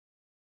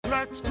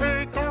Let's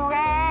take a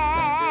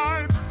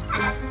ride.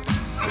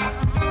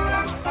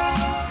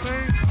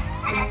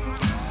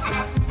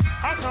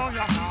 I'll show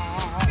you how.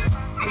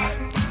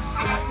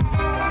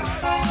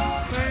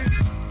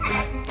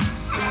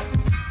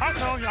 I'll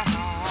show you how.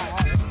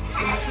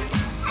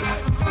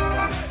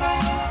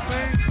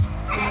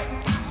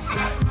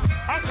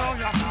 I'll show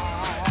you how.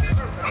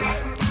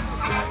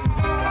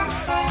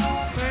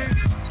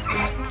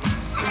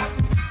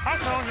 I'll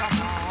show you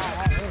how.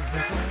 We're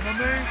gonna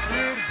make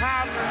it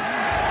happen.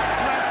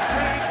 Let's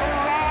take a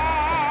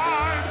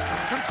ride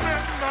and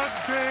spend the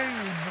day in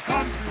the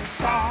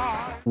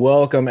countryside.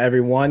 Welcome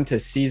everyone to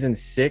season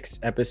 6,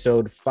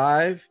 episode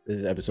 5. This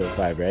is episode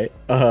 5, right?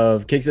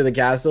 Of Kicks of the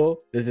Castle.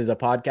 This is a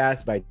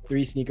podcast by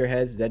 3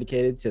 sneakerheads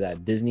dedicated to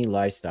that Disney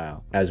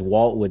lifestyle. As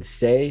Walt would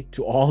say,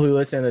 to all who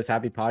listen to this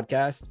happy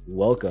podcast,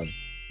 welcome.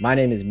 My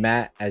name is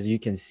Matt. As you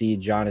can see,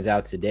 John is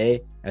out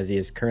today as he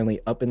is currently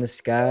up in the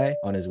sky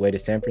on his way to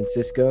San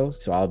Francisco.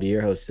 So I'll be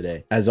your host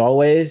today. As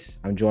always,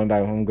 I'm joined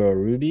by homegirl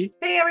Ruby.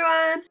 Hey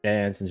everyone.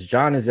 And since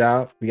John is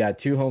out, we got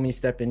 2 homies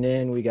stepping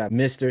in. We got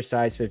Mr.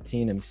 Size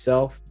 15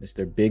 himself,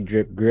 Mr. Big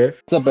Drip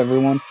Griff. What's up,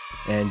 everyone?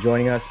 And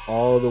joining us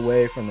all the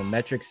way from the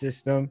metric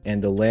system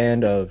and the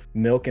land of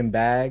milk and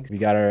bags, we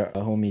got our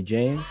homie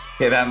James.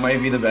 Okay, that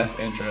might be the best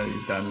intro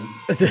you've done.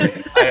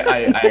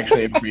 I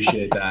actually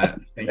appreciate that.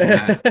 Thank you,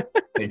 Matt.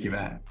 Thank you,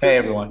 Matt. Hey,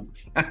 everyone.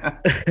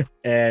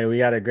 And we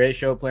got a great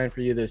show planned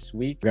for you this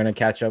week. We're going to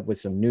catch up with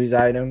some news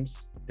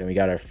items. Then we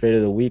got our Fit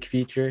of the Week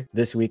feature.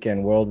 This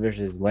weekend, World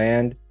versus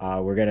Land.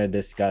 We're going to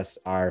discuss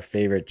our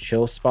favorite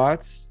chill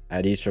spots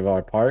at each of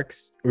our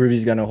parks.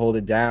 Ruby's going to hold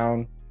it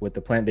down with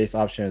the plant-based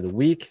option of the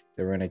week.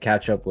 Then we're going to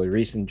catch up with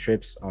recent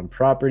trips on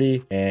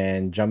property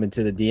and jump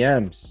into the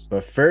DMs.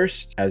 But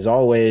first, as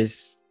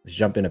always, let's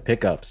jump into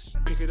pickups.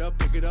 Pick it up,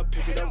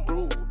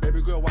 groove.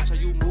 Baby girl, watch how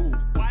you move.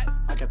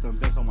 I got them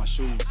vests on my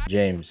shoes.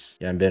 James,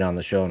 you haven't been on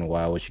the show in a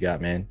while. What you got,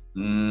 man?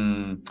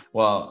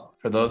 Well,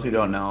 for those who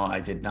don't know, I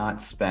did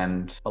not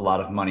spend a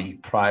lot of money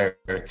prior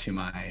to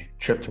my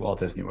trip to Walt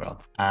Disney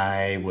World.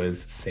 I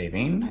was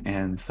saving,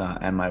 and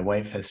my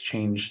wife has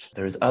changed.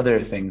 There's other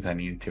things I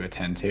needed to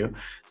attend to.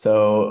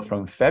 So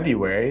from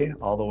February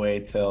all the way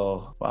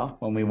till, well,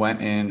 when we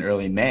went in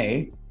early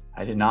May,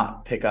 I did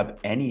not pick up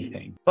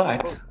anything.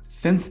 But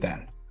since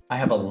then, I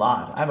have a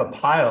lot. I have a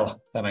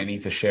pile that I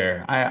need to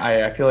share.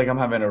 I feel like I'm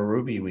having a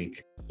Ruby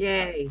week.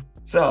 Yay.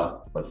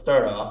 So let's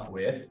start off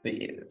with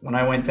when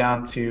I went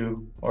down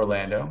to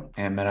Orlando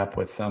and met up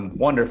with some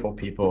wonderful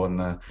people in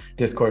the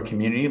Discord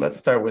community. Let's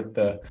start with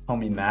the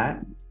homie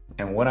Matt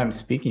and what I'm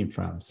speaking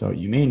from. So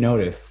you may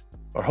notice,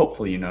 or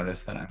hopefully you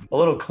notice, that I'm a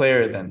little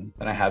clearer than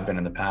I have been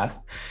in the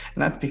past.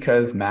 And that's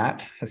because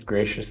Matt has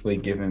graciously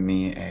given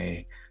me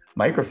a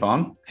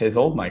microphone, his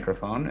old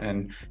microphone,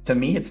 and to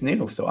me it's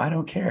new, so I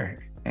don't care,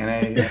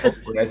 and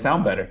hopefully I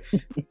sound better.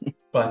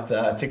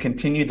 But to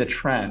continue the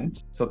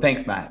trend, so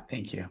thanks, Matt.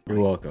 Thank you. You're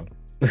welcome.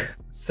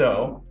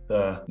 So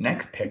the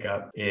next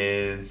pickup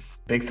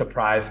is big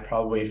surprise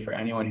probably for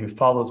anyone who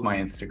follows my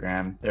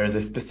Instagram. There's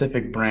a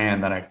specific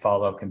brand that I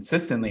follow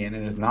consistently, and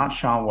it is not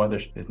Sean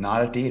Weatherspoon, it's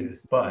not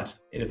Adidas, but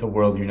it is a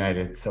World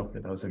United. So for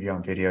those of you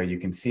on video, you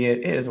can see it.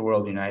 It is a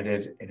World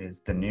United. It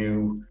is the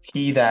new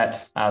tee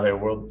that their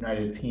World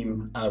United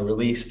team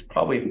released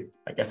probably,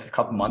 I guess, a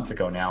couple months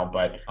ago now.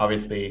 But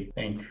obviously,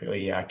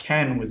 thankfully,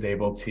 Ken was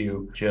able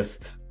to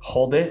just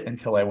hold it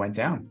until I went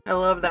down. I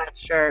love that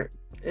shirt.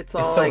 It's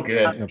all so like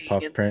good. puffy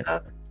Puff and print.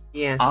 stuff.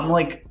 Yeah. I'm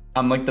like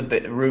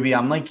Ruby.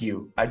 I'm like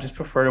you. I just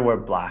prefer to wear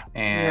black,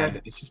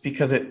 and it's just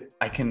because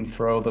I can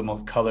throw the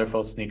most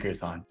colorful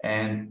sneakers on.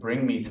 And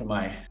bring me to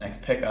my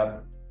next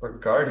pickup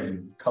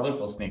regarding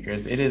colorful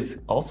sneakers. It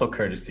is also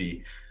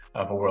courtesy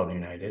of a World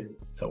United.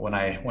 So when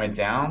I went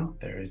down,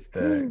 there's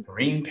the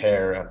green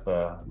pair of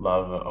the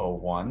Love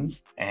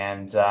 01s.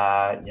 And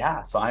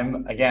so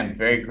I'm, again,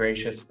 very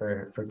gracious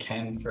for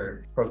Ken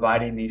for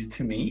providing these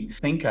to me. I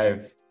think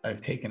I've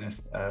taken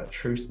a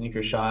true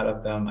sneaker shot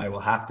of them. I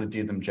will have to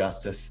do them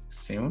justice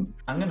soon.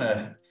 I'm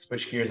gonna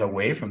switch gears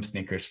away from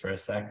sneakers for a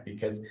sec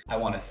because I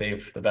want to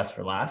save the best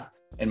for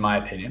last, in my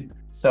opinion.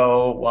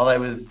 So while I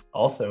was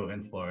also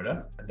in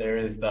Florida, there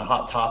is the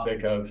hot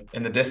topic of,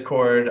 in the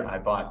Discord, I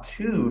bought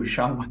 2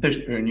 Sean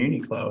Weatherspoon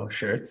Uniqlo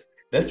shirts.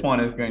 This one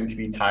is going to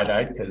be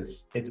tie-dyed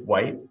because it's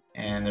white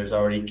and there's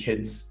already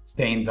kids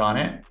stains on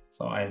it.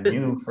 So I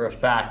knew for a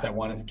fact I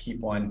wanted to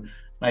keep one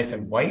nice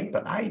and white,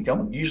 but I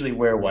don't usually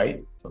wear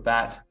white. So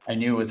that I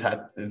knew is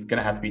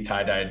gonna have to be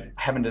tie-dyed.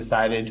 I haven't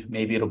decided.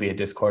 Maybe it'll be a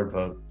Discord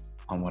vote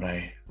on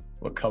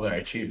what color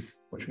I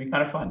choose, which would be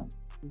kind of fun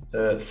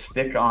to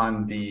stick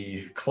on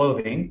the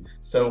clothing.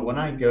 So when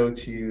I go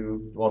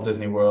to Walt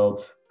Disney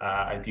World,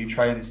 I do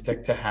try and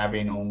stick to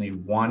having only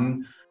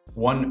one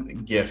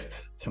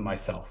gift to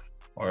myself,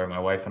 or my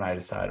wife and I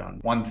decide on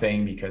one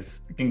thing,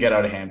 because it can get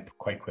out of hand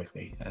quite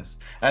quickly,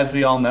 as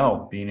we all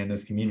know, being in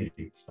this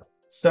community.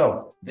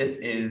 So this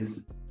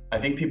is, I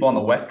think people on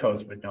the West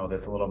Coast would know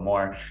this a little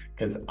more,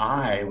 because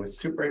I was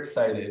super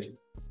excited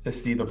to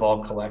see the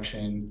Vault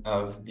collection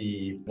of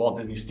the Walt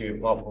Disney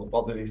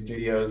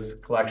Studios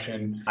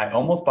collection. I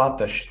almost bought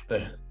the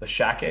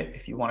shacket,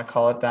 if you want to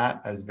call it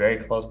that. I was very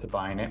close to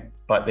buying it,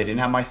 but they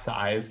didn't have my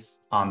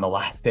size on the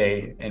last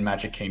day in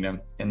Magic Kingdom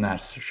in that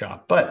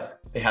shop. But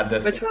they had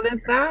this. Which one is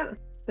that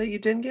you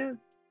didn't get?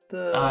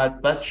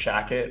 It's that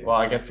shacket. Well,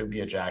 I guess it would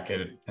be a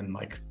jacket, and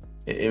like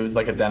it was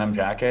like a denim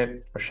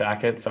jacket or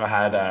shacket. So I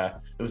had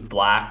it was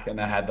black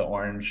and I had the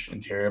orange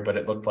interior, but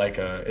it looked like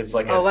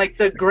like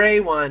the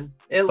gray one.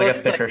 It's like a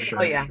thicker shirt.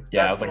 Oh yeah,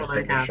 yeah, it was like a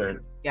thicker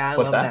shirt. Yeah, I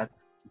love that.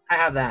 I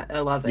have that. I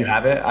love it. You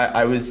have it?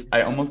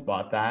 I almost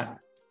bought that.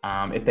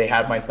 If they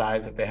had my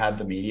size, if they had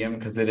the medium,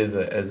 because it is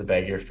a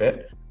baggier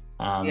fit.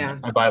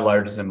 I buy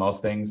larges in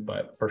most things,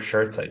 but for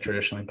shirts, I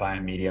traditionally buy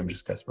a medium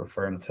just because I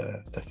prefer them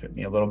to fit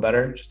me a little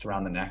better, just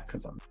around the neck,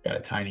 because I've got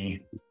a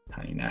tiny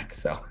neck.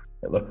 So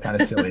it looks kind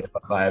of silly if I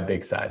buy a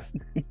big size.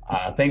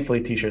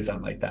 Thankfully, t-shirts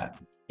aren't like that.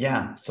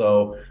 Yeah.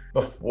 So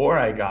before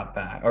I got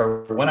back,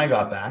 or when I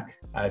got back,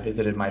 I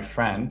visited my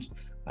friend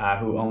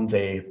who owns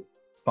a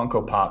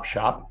Funko Pop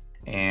shop.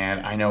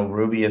 And I know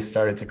Ruby has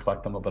started to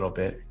collect them a little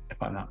bit,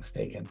 if I'm not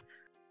mistaken.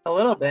 A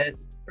little bit.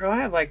 Bro, I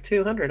have like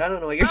 200. I don't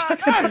know what you're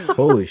talking about.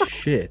 Holy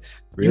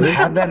shit. Really? You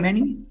have that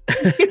many?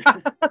 Yeah.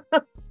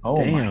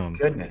 Oh, damn. my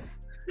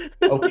goodness.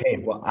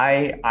 Okay, well,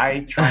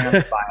 I try not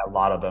to buy a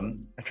lot of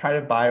them. I try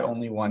to buy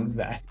only ones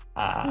that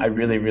I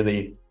really,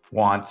 really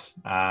want.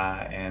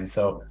 And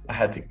so I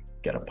had to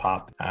get a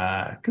pop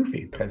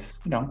Goofy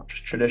because,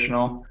 just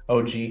traditional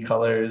OG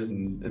colors,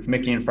 and it's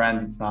Mickey and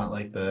Friends. It's not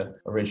like the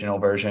original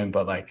version,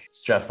 but like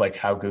it's just like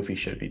how Goofy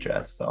should be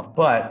dressed. So,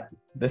 but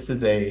this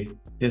is a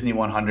Disney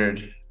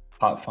 100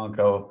 Pop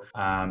Funko.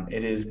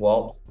 It is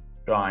Walt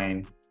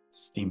drawing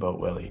Steamboat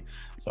Willie.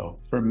 So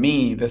for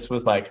me, this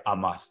was like a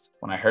must.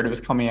 When I heard it was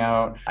coming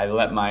out, I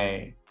let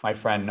my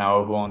friend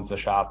know, who owns the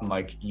shop. I'm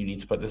like, you need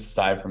to put this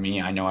aside for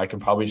me. I know I can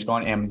probably just go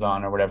on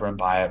Amazon or whatever and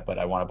buy it, but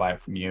I want to buy it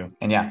from you.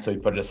 And yeah, so he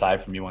put it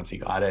aside for me once he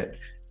got it.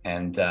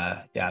 And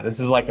this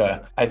is like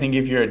I think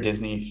if you're a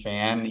Disney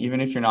fan,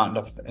 even if you're not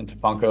into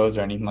Funkos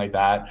or anything like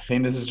that, I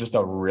think this is just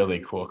a really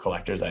cool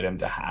collector's item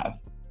to have.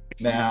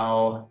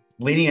 Now,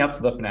 leading up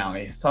to the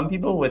finale, some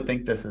people would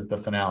think this is the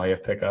finale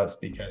of pickups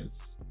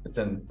because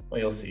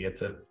you'll see,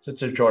 it's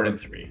a Jordan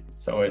 3.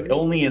 So it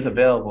only is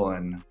available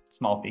in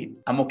small feet.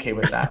 I'm okay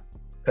with that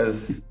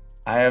because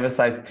I have a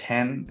size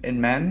 10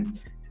 in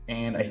men's,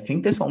 and I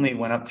think this only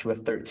went up to a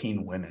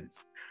 13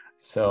 women's.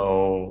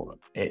 So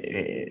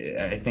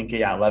I think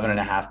 11 and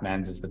a half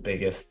men's is the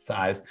biggest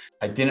size.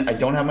 I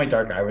don't have my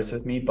dark iris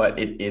with me, but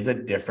it is a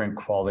different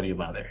quality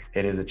leather.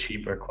 It is a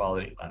cheaper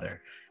quality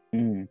leather.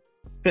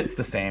 Fits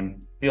the same,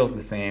 feels the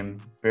same,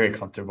 very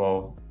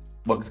comfortable,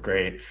 looks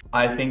great.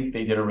 I think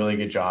they did a really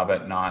good job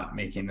at not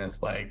making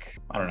this like,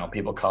 I don't know,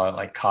 people call it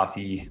like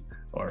coffee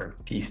or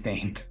pea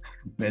stained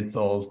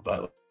midsoles,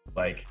 but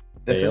like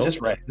this is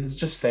just right. This is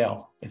just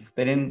sail.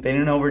 They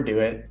didn't overdo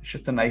it. It's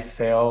just a nice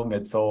sail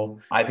midsole.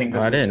 I think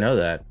this I didn't know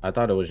that. I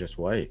thought it was just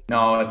white.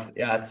 No, it's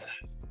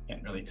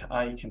can't really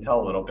tell. You can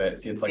tell a little bit.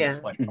 See, it's like a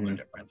slight color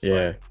difference.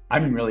 Yeah. But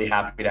I'm really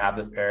happy to have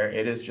this pair.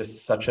 It is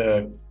just such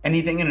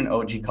anything in an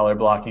OG color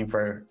blocking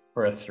for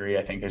a 3,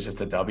 I think is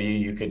just a W.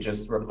 You could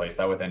just replace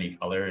that with any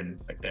color and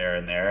like there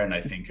and there. And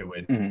I think it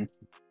would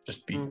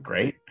just be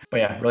great. But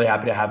yeah, really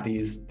happy to have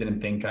these.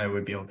 Didn't think I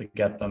would be able to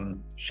get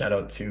them. Shout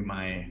out to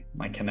my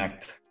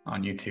Connect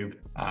on YouTube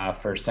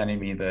for sending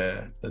me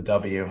the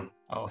W.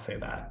 I'll say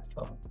that.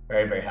 So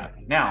very, very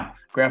happy. Now,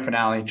 grand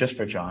finale just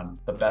for John,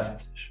 the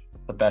best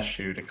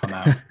shoe to come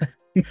out.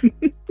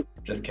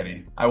 Just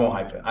kidding. I won't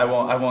hype it. I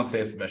won't say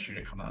it's the best shoe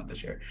to come out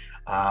this year.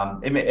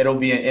 It'll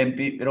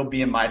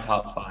be in my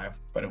top 5,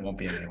 but it won't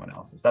be in anyone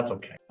else's. That's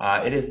okay.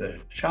 It is the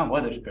Sean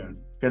Weatherspoon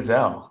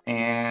Gazelle.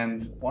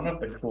 And one of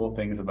the cool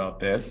things about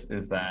this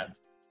is that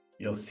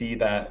you'll see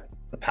that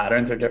the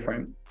patterns are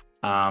different.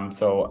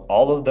 So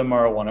all of them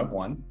are a 1 of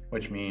 1,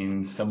 which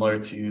means similar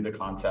to the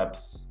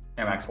Concepts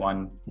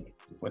MX1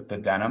 with the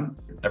denim.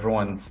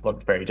 Everyone's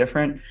looked very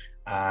different.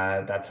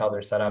 That's how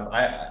they're set up.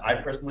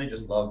 I personally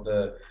just love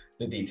the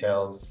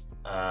details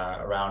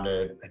around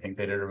it. I think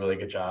they did a really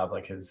good job,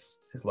 like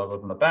his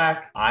logo's on the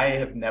back. I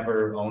have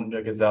never owned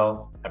a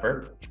Gazelle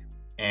ever,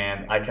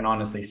 and I can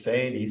honestly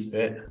say these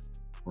fit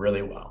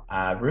really well.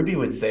 Ruby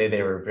would say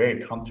they were very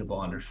comfortable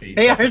on her feet.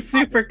 They are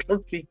super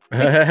comfy.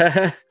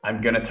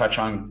 I'm gonna touch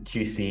on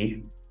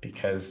QC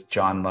because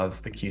John loves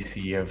the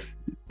QC of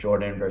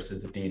Jordan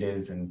versus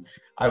Adidas, and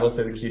I will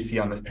say the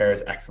QC on this pair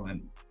is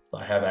excellent. So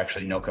I have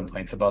actually no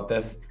complaints about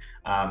this,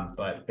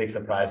 but big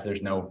surprise,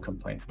 there's no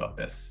complaints about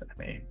this.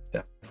 They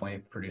definitely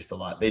produced a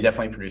lot. They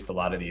definitely produced a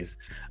lot of these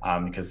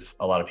because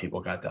a lot of people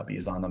got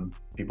W's on them.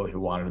 People who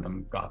wanted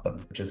them got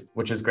them,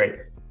 which is great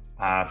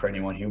for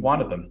anyone who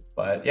wanted them.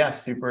 But yeah,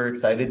 super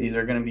excited. These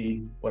are going to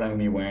be what I'm going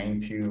to be wearing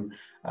to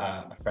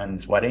a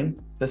friend's wedding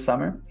this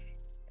summer,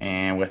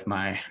 and with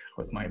my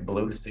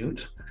blue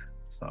suit.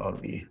 So it'll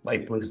be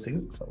light blue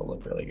suit, so it'll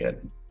look really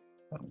good.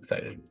 I'm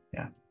excited.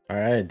 Yeah. All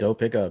right, dope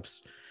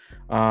pickups.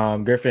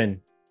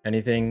 Griffin,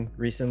 anything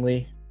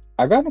recently?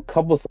 I got a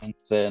couple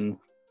things in.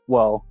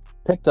 Well,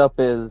 picked up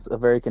is a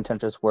very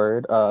contentious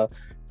word.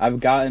 I've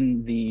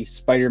gotten the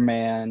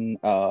Spider-Man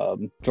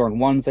Jordan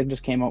 1s that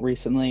just came out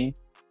recently.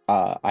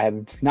 I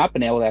have not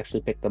been able to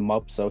actually pick them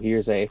up, so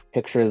here's a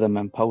picture of them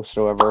in post,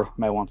 whoever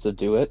might wants to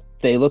do it.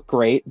 They look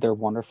great. They're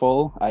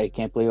wonderful. I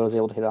can't believe I was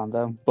able to hit on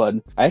them, but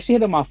I actually hit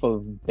them off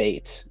of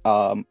bait.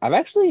 I've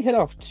actually hit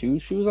off 2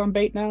 shoes on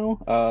bait now.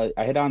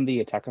 I hit on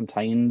the Attack on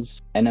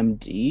Titans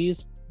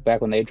NMDs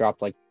back when they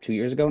dropped like 2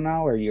 years ago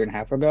now, or a year and a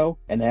half ago.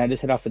 And then I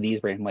just hit off of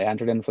these randomly. I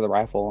entered in for the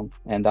rifle,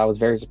 and I was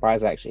very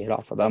surprised I actually hit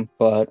off of them.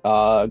 But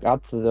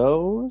got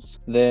those.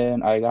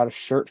 Then I got a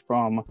shirt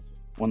from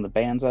one of the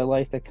bands I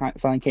like that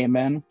finally came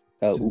in.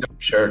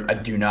 Sure, I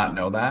do not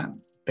know that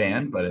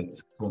band, but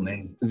it's a cool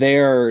name.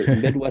 They're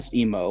Midwest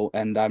emo,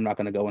 and I'm not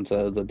going to go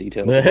into the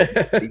details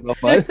of emo,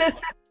 but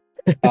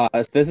so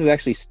this is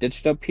actually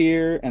stitched up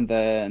here, and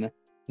then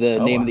the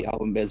name of the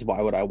album is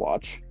Why Would I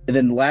Watch? And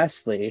then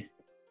lastly,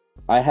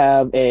 I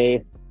have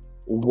a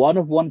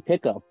one-of-one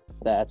pickup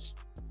that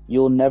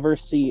you'll never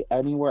see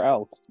anywhere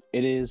else.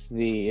 It is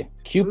the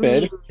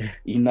Cupid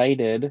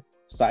United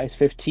size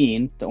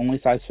 15, the only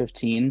size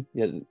 15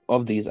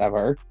 of these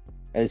ever,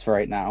 at least for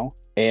right now.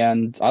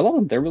 And I love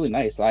them. They're really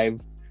nice. I've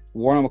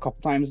worn them a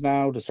couple times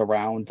now, just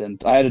around, and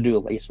I had to do a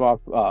lace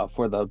swap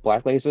for the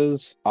black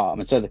laces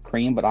instead of the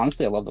cream, but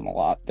honestly, I love them a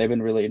lot. They've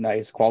been really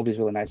nice. Quality's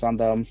really nice on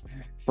them.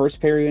 First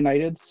pair of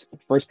Uniteds,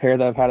 first pair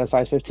that I've had a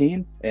size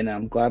 15, and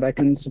I'm glad I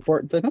can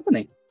support the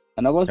company.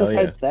 And otherwise,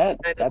 besides that,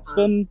 that's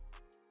been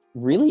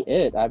really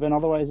it. I've been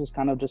otherwise just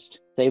kind of just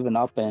saving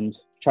up and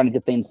trying to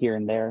get things here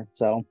and there.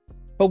 So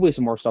hopefully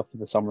some more stuff for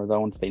the summer,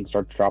 though, and things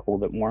start to drop a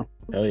little bit more.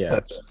 Oh, yeah.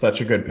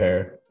 Such a good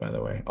pair, by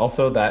the way.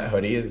 Also, that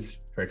hoodie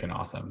is freaking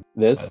awesome.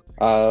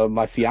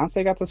 My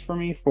fiance got this for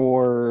me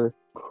for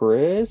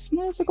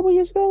Christmas a couple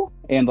years ago.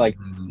 And, like,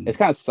 it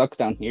kind of sucks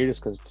down here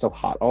just because it's so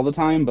hot all the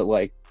time. But,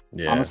 like,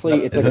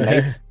 honestly, it's like a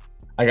nice...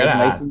 I gotta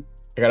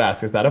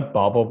ask, is that a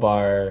Bobble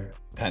Bar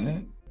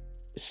pendant?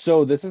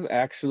 So this is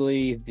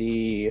actually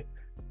the...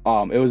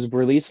 it was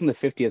released when the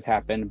 50th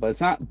happened, but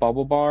it's not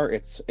Bubble Bar.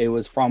 It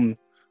was from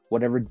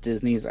whatever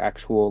Disney's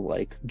actual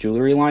like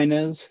jewelry line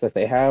is that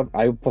they have.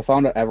 I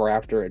found it ever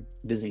after at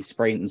Disney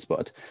Springs,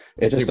 but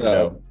it's just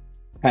a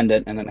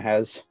pendant, and then it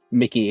has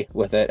Mickey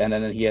with it, and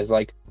then he has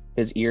like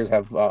his ears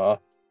have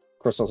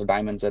crystals or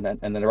diamonds in it,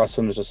 and then the rest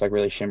of them is just like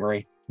really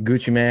shimmery.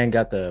 Gucci Man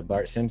got the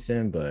Bart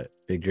Simpson, but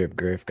Big Drip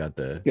Griff got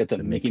the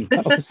Mickey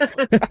Mouse.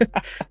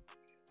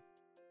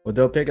 Well,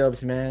 dope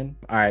pickups, man.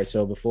 All right,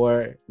 so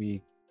before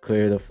we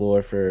clear the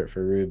floor for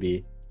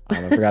Ruby,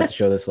 I forgot to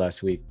show this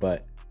last week,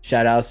 but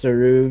shout out to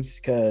Rubes,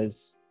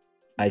 because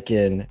I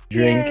can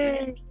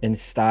drink in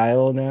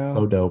style now.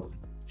 So dope.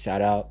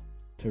 Shout out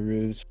to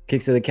Rubes.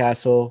 Kicks of the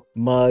Castle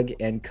mug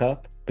and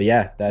cup. But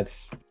yeah,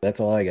 that's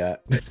all I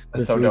got.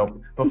 That's so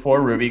dope.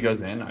 Before Ruby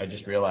goes in, I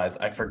just realized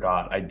I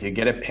forgot. I did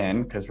get a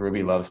pin because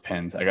Ruby loves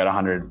pins. I got a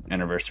 100th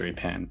anniversary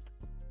pin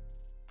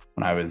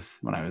when I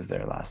was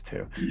there last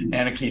too,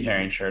 and a Keith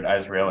Haring shirt. I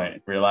just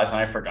realized, and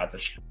I forgot to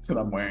show that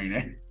I'm wearing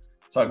it.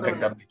 So I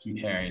picked up the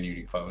Keith Haring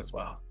Uniqlo as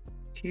well.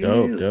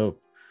 Cute.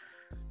 Dope.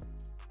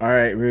 All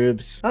right,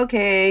 Rubes.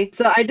 Okay,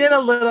 so I did a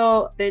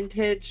little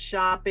vintage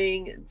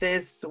shopping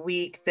this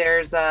week.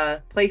 There's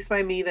a place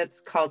by me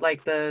that's called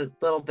like the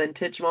Little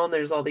Vintage Mall, and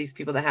there's all these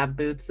people that have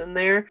booths in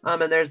there.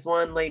 And there's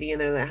one lady in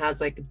there that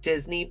has like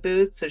Disney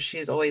booths, so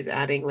she's always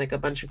adding like a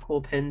bunch of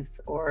cool pins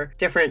or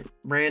different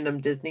random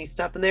Disney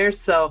stuff in there.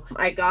 So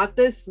I got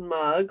this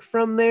mug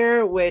from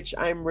there, which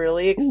I'm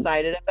really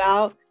excited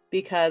about,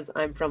 because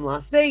I'm from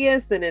Las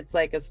Vegas, and it's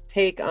like a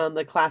take on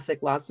the classic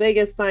Las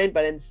Vegas sign,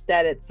 but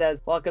instead it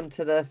says, "Welcome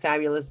to the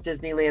fabulous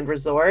Disneyland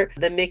Resort."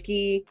 The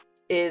Mickey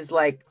is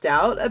like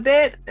out a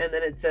bit, and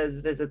then it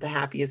says, "Visit the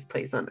happiest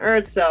place on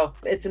earth." So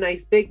it's a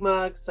nice big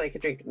mug, so I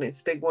could drink a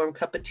nice big warm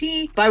cup of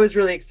tea. But I was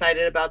really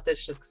excited about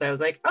this just because I was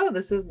like, oh,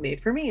 this is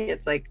made for me.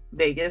 It's like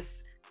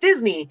Vegas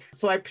Disney.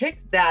 So I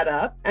picked that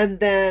up, and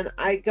then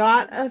I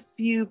got a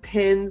few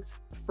pins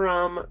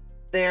from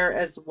there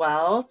as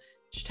well.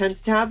 She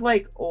tends to have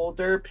like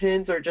older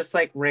pins or just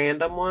like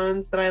random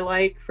ones that I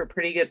like for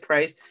pretty good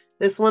price.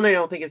 This one I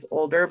don't think is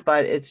older,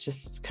 but it's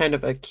just kind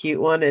of a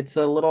cute one. It's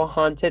a little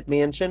haunted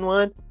mansion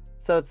one.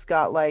 So it's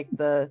got like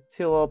the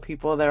two little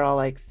people that are all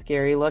like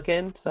scary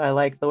looking. So I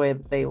like the way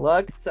that they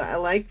look. So I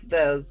like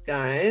those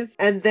guys.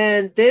 And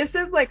then this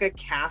is like a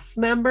cast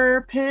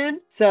member pin.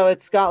 So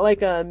it's got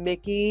like a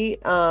Mickey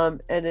and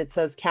it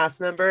says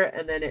cast member,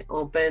 and then it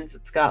opens.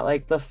 It's got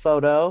like the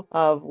photo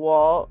of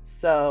Walt.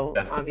 So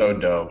that's so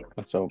dope.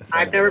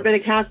 I've never been a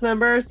cast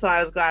member, so I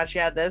was glad she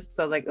had this.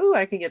 So I was like, ooh,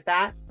 I can get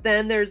that.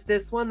 Then there's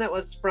this one that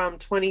was from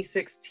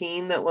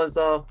 2016 that was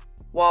a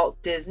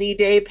Walt Disney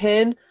Day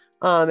pin.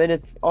 And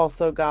it's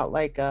also got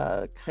like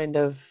a kind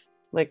of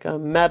like a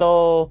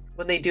metal,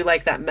 when they do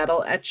like that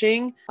metal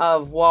etching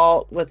of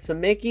Walt with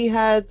some Mickey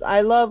heads. I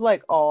love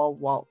like all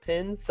Walt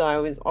pins, so I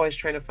was always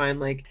trying to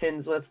find like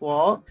pins with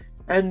Walt.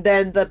 And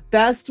then the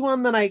best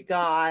one that I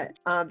got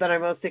that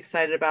I'm most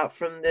excited about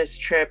from this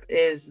trip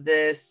is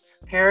this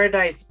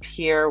Paradise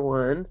Pier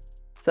one.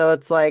 So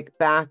it's like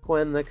back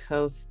when the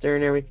coaster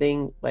and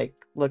everything like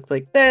looked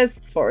like this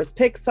before it was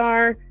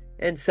Pixar.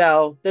 And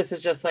so this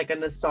is just like a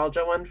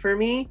nostalgia one for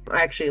me.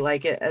 I actually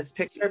like it as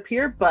Pixar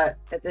Pier, but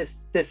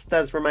this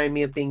does remind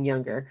me of being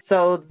younger.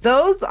 So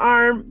those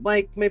are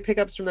like my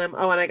pickups from them.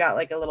 Oh, and I got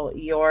like a little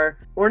Eeyore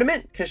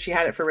ornament because she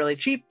had it for really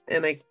cheap.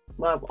 And I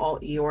love all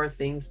Eeyore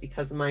things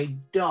because of my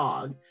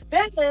dog.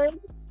 Then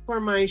for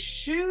my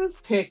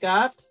shoes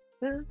pickup,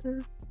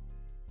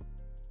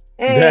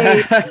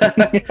 hey,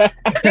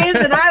 James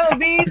and I will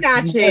be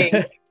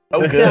matching. Oh,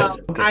 good. So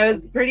Okay. I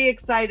was pretty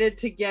excited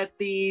to get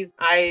these.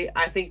 I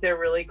think they're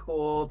really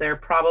cool. They're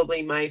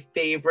probably my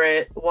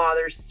favorite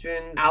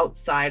Wotherspoon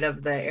outside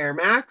of the Air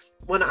Max.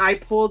 When I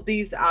pulled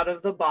these out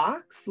of the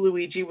box,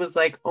 Luigi was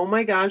like, "Oh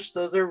my gosh,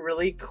 those are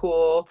really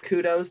cool.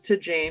 Kudos to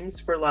James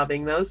for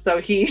loving those." So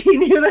he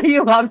knew that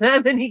you love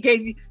them, and he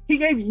gave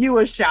you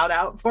a shout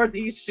out for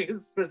these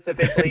shoes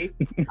specifically.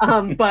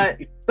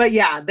 But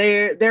yeah,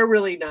 they're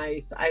really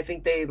nice. I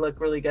think they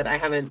look really good.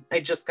 I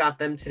just got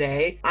them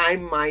today. I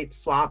might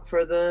swap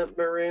for the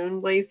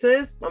maroon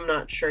laces. I'm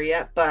not sure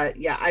yet, but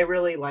yeah, I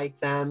really like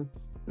them.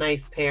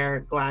 Nice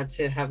pair. Glad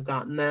to have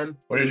gotten them.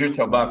 What is your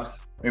toe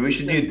box? Maybe we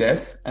should do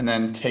this and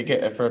then take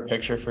it for a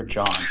picture for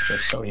John,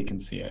 just so he can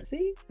see it.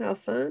 See how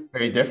fun?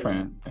 Very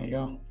different. There you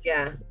go.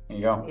 Yeah. There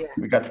you go. Yeah.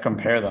 We got to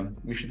compare them.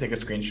 We should take a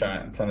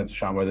screenshot and send it to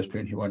Sean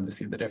Witherspoon. He wanted to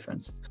see the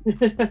difference.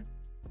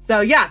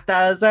 So yeah,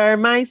 those are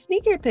my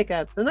sneaker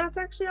pickups, and that's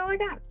actually all I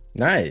got.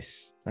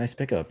 Nice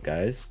pickup,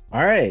 guys.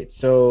 All right,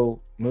 so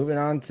moving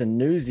on to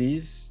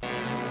Newsies.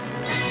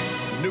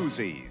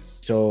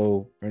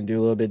 So we're gonna do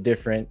a little bit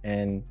different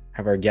and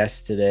have our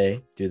guests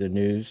today do the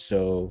news.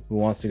 So who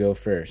wants to go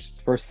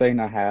first? First thing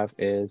I have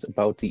is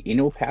about the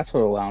annual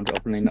Passport Lounge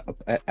opening up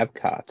at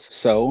Epcot.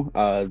 So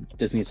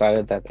Disney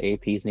decided that the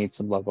APs need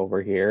some love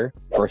over here.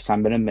 First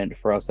time in a minute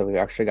for us that we've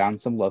actually gotten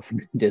some love from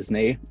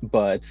Disney,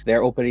 but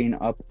they're opening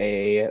up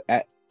a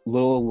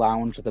little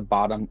lounge at the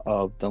bottom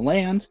of the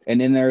land,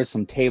 and in there's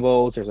some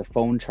tables, there's a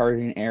phone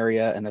charging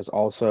area, and there's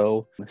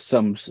also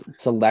some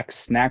select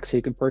snacks you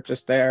can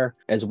purchase there,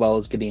 as well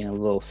as getting a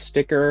little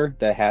sticker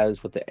that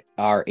has what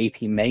our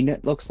AP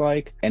magnet looks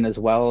like, and as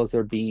well as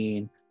there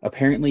being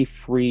apparently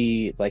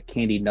free like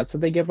candy nuts that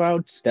they give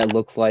out that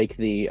look like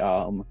the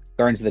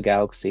Guardians of the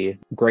Galaxy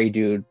gray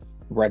dude,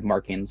 red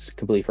markings,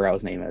 completely forgot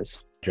what his name is.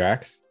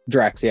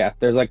 Drax, yeah.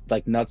 There's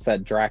like nuts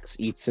that Drax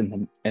eats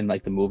in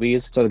like the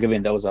movies, so they're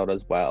giving those out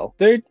as well.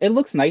 It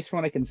looks nice from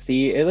what I can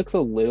see. It looks a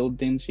little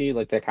dingy,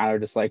 like they're kind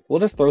of just like, we'll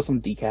just throw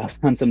some decaf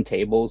on some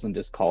tables and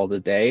just call it a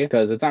day,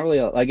 because it's not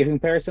really like in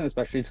comparison,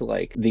 especially to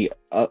like the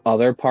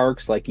other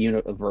parks like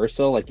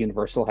Universal. Like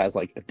Universal has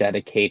like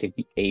dedicated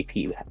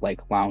AP like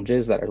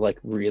lounges that are like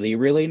really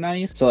really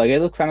nice. So like it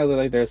looks kind of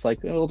like there's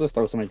like, we'll just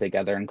throw something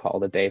together and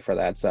call it a day for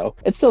that. So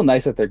it's still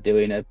nice that they're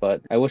doing it,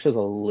 but I wish it was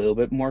a little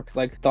bit more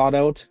like thought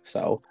out.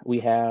 So we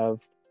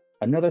have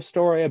another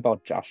story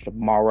about Josh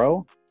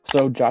D'Amaro.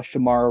 So Josh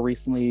D'Amaro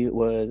recently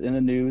was in the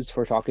news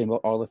for talking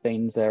about all the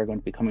things that are going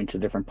to be coming to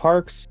different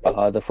parks.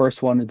 The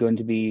first one is going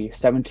to be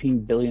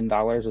 $17 billion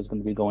is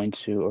going to be going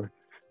to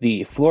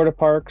the Florida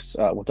parks,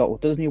 with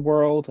Walt Disney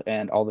World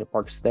and all the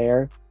parks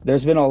there.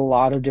 There's been a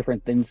lot of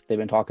different things that they've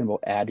been talking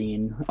about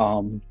adding.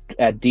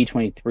 At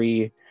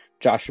D23,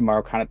 Josh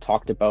D'Amaro kind of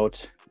talked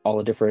about all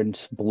the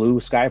different blue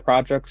sky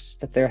projects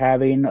that they're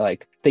having,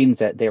 like things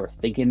that they were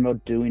thinking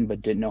about doing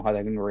but didn't know how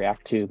they're going to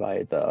react to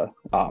by the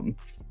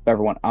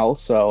everyone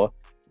else. So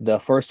the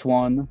first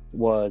one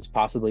was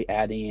possibly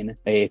adding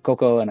a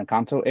Coco and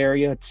Encanto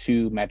area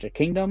to Magic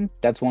Kingdom.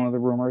 That's one of the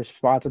rumor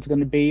spots it's going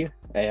to be.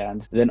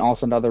 And then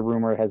also another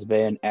rumor has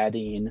been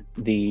adding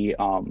the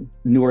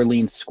New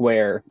Orleans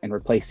Square and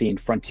replacing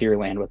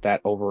Frontierland with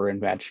that over in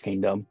Magic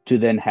Kingdom, to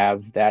then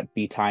have that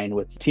be tying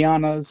with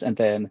Tiana's, and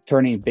then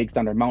turning Big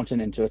Thunder Mountain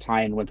into a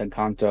tie-in with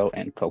Encanto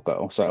and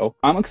Coco. So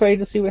I'm excited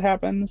to see what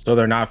happens. So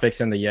they're not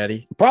fixing the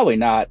Yeti? Probably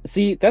not.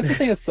 See, that's the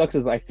thing that sucks,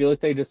 is I feel like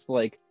they just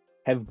like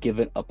have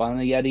given up on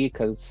the Yeti,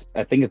 because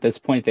I think at this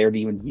point they would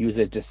even use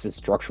it just as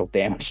structural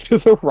damage to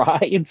the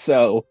ride.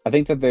 So I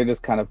think that they're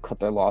just kind of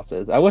cut their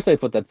losses. I wish they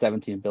put that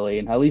 17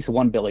 billion, at least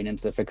 1 billion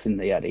into fixing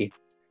the Yeti.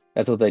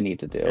 That's what they need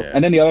to do. Yeah.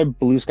 And then the other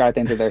blue sky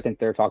thing that I think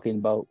they're talking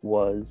about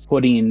was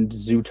putting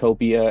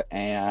Zootopia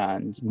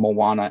and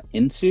Moana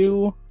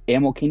into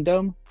Animal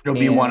Kingdom. It'll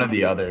be one or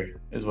the other,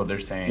 is what they're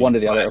saying. One or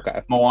the other,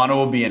 okay. Moana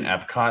will be in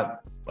Epcot.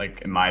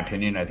 Like, in my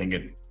opinion, I think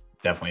it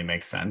definitely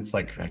makes sense,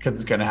 like, because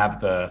it's going to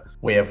have the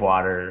Way of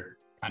Water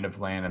kind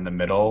of land in the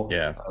middle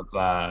of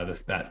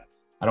that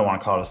I don't want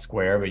to call it a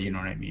square, but you know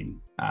what I mean.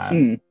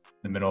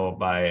 The middle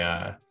by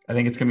I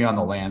think it's gonna be on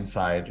the land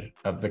side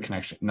of the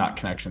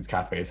Connections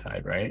Cafe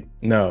side, right?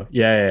 No,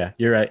 yeah,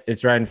 you're right.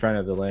 It's right in front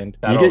of the land.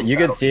 You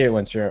can see it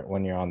when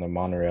you're on the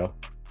monorail.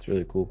 It's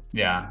really cool.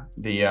 Yeah,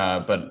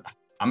 but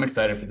I'm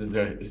excited for this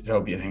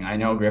Zootopia thing. I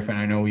know, Griffin,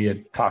 I know we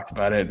had talked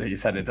about it, that you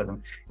said it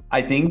doesn't.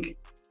 I think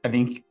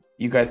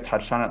you guys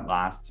touched on it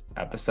last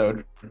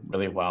episode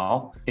really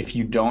well. If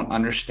you don't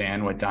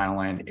understand what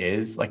Dinoland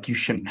is, like, you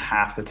shouldn't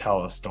have to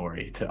tell a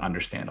story to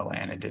understand a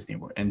land in Disney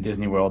World. In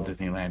Disney World,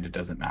 Disneyland, it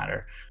doesn't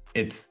matter.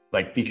 It's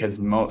like, because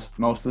most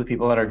of the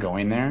people that are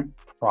going there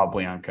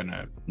probably aren't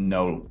gonna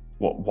know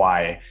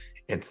why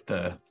it's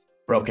the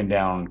broken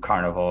down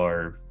carnival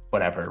or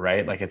whatever,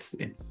 right? Like, it's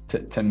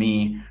to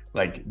me,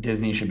 like,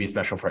 Disney should be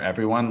special for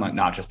everyone, like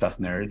not just us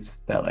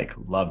nerds that like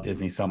love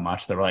Disney so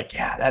much that we're like,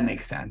 yeah, that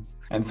makes sense.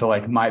 And so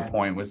like my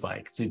point was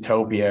like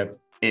Zootopia,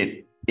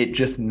 it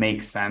just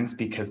makes sense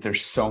because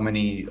there's so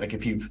many, like,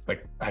 if you've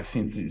like, I've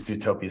seen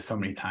Zootopia so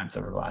many times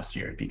over the last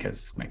year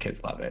because my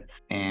kids love it,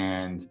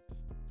 and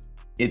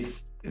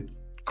it's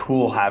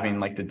cool having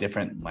like the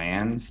different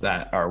lands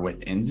that are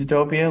within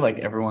Zootopia. Like,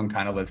 everyone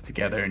kind of lives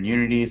together in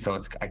unity, so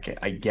it's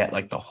I get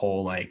like the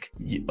whole like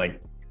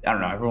I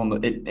don't know, everyone,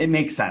 it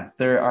makes sense.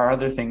 There are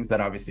other things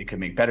that obviously could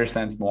make better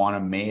sense. Moana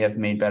may have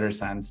made better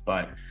sense,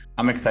 but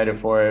I'm excited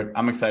for it.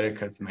 I'm excited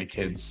because my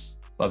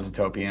kids love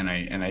Zootopia,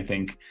 and I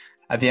think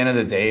at the end of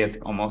the day, it's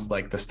almost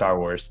like the Star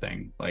Wars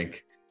thing.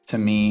 Like, to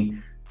me,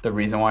 the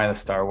reason why the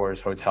Star Wars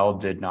hotel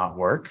did not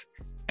work,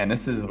 and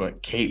this is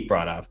what Kate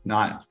brought up,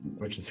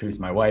 which is who's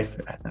my wife.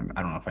 I don't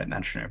know if I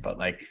mentioned her, but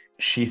like,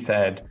 she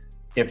said,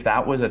 if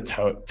that was a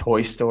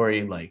Toy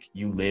Story, like,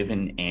 you live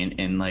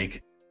in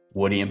like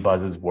Woody and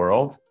Buzz's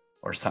world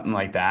or something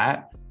like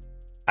that,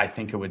 I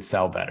think it would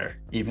sell better.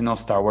 Even though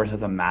Star Wars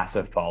has a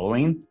massive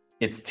following,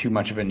 it's too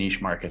much of a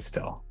niche market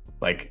still.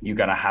 Like, you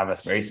got to have a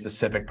very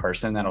specific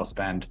person that'll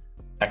spend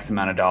X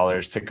amount of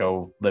dollars to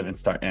go live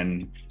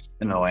in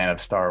the land of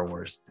Star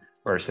Wars,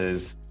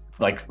 versus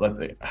like,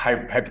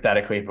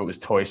 hypothetically, if it was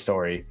Toy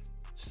Story,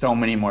 so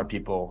many more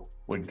people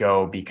would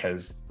go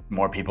because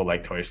more people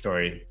like Toy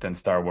Story than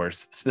Star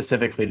Wars,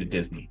 specifically to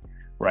Disney,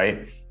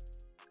 right?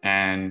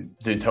 And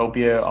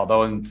Zootopia,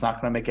 although it's not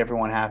going to make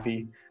everyone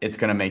happy, it's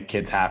going to make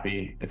kids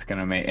happy. It's going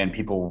to make, and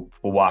people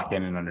will walk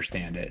in and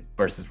understand it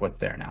versus what's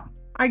there now.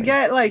 I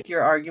get like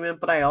your argument,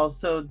 but I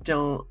also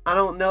don't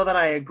know that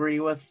I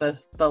agree with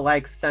the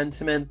like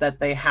sentiment that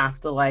they have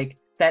to like,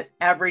 that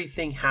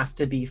everything has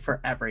to be for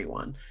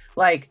everyone.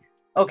 Like,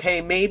 okay,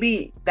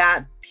 maybe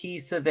that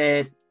piece of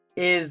it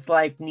is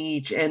like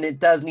niche and it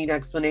does need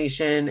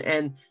explanation,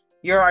 and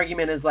your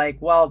argument is like,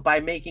 well,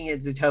 by making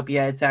it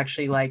Zootopia, it's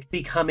actually like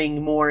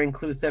becoming more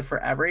inclusive for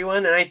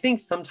everyone. And I think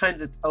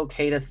sometimes it's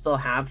okay to still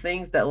have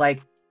things that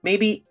like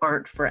maybe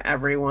aren't for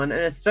everyone,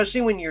 and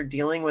especially when you're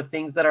dealing with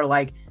things that are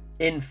like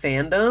in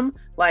fandom,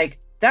 like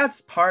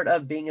that's part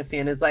of being a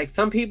fan, is like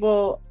some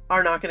people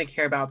are not going to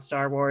care about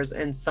Star Wars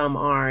and some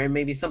are, and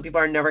maybe some people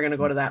are never going to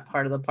go to that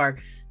part of the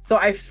park. So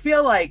I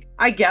feel like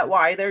I get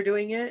why they're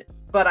doing it,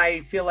 but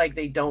I feel like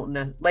they don't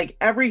like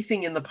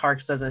everything in the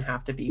parks doesn't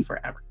have to be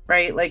forever,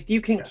 right? Like, you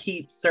can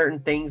keep certain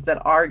things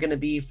that are going to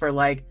be for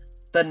like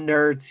the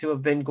nerds who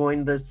have been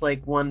going this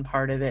like one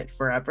part of it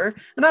forever.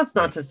 And that's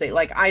not to say,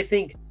 like, I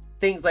think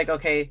things like,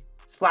 okay,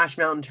 Splash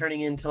Mountain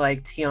turning into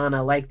like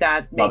Tiana, like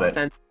that makes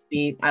sense to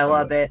me. I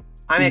love it.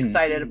 I'm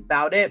excited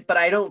about it, but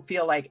I don't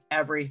feel like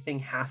everything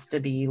has to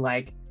be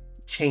like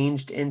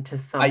changed into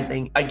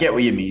something. I get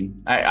what you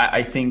mean.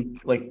 I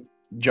think like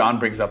John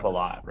brings up a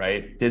lot,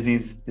 right?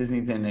 Disney's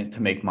in it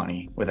to make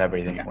money with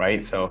everything,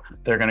 right? So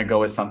they're gonna go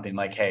with something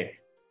like, hey,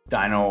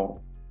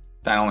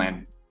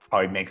 Dinoland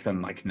probably makes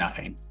them like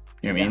nothing.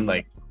 You know what I mean?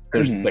 Like,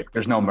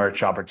 there's no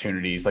merch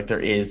opportunities. Like,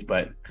 there is,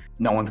 but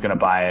no one's gonna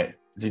buy it.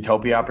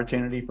 Zootopia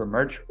opportunity for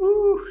merch,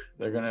 woo,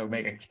 they're gonna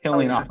make a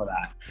killing off of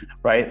that,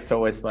 right?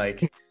 So it's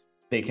like,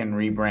 they can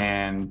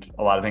rebrand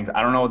a lot of things.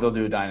 I don't know what they'll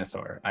do with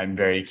Dinosaur. I'm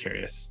very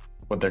curious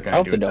what they're going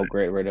to do. I hope they don't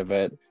get rid of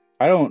it.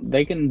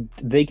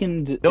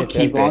 They'll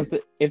keep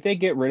it. If they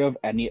get rid of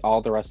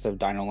all the rest of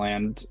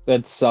Dinoland,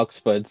 that sucks,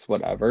 but it's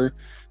whatever.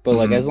 But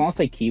like, as long as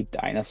they keep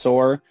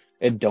Dinosaur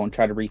and don't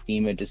try to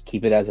retheme it, just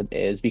keep it as it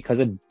is, because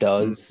it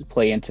does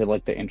play into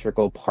like the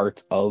integral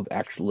part of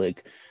actually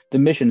like the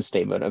mission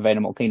statement of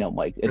Animal Kingdom.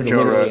 Like, it's Joe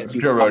literally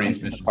Rohde's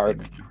mission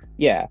statement.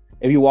 Yeah.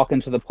 If you walk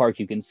into the park,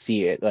 you can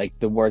see it. Like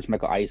the words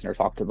Michael Eisner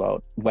talked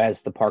about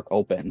as the park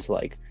opens.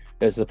 Like,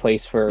 there's a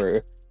place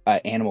for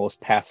animals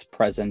past,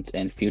 present,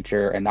 and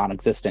future, and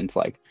non-existent.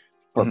 Like,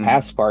 for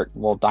past part,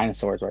 well,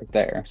 dinosaurs right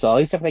there. So at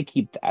least if they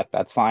keep that,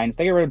 that's fine. If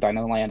they get rid of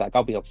Dinoland, like,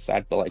 I'll be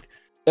upset, but like,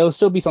 it'll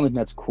still be something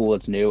that's cool,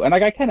 it's new. And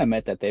like, I can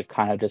admit that they've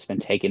kind of just been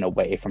taken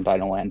away from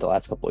Dinoland the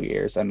last couple of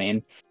years. I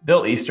mean,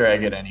 they'll Easter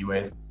egg it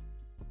anyways.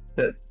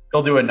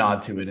 They'll do a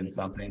nod to it in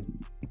something.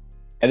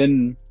 And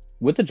then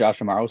with the Josh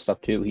Amaro stuff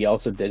too, he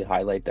also did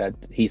highlight that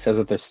he says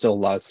that there's still a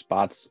lot of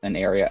spots and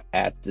area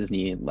at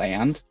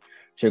Disneyland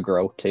to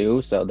grow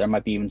too. So there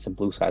might be even some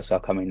blue sky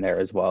stuff coming there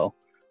as well.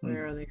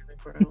 Where are they going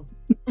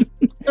to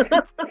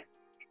grow?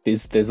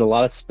 There's a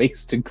lot of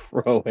space to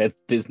grow at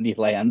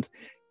Disneyland,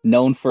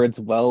 known for its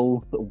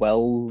well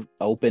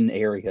open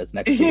areas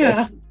next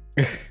to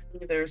it.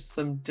 There's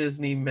some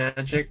Disney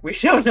magic we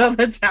don't know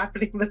that's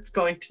happening that's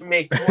going to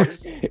make more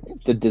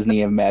sense. The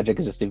Disney of magic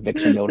is just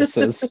eviction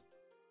notices.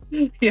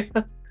 Yeah.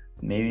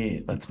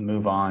 Maybe let's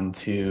move on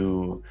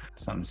to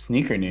some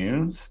sneaker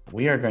news.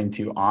 We are going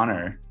to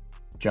honor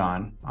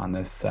John on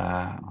this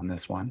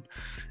one.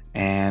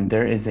 And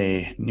there is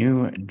a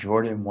new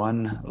Jordan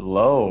 1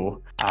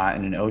 Low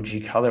in an OG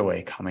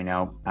colorway coming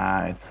out.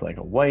 It's like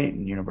a white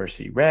and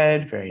university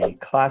red, very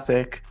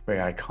classic, very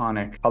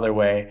iconic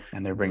colorway.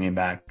 And they're bringing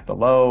back the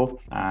Low.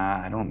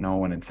 I don't know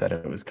when it said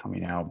it was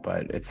coming out,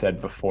 but it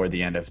said before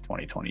the end of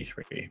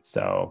 2023.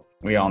 So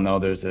we all know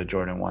there's a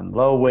Jordan 1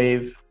 Low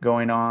wave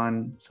going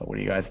on. So what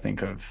do you guys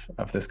think of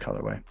this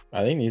colorway?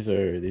 I think these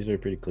are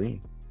pretty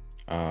clean.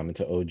 It's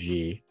an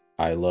OG.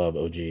 I love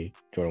OG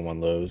Jordan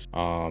 1 Lows.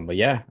 But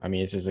yeah, I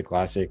mean, it's just a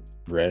classic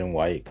red and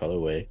white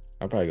colorway.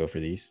 I'll probably go for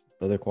these.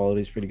 Leather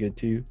quality is pretty good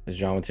too. As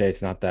John would say,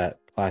 it's not that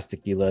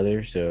plasticky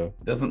leather, so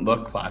it doesn't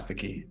look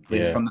plasticky. At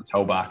least from the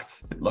toe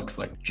box, it looks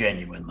like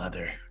genuine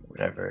leather,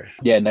 whatever.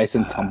 Yeah, nice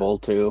and tumble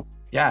too.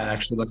 Yeah, it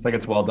actually looks like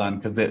it's well done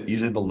because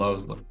usually the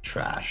lows look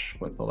trash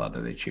with the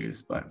leather they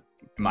choose, but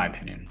in my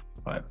opinion.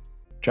 But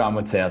John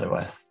would say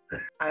otherwise.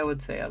 I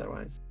would say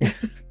otherwise.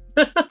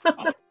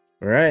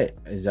 All right.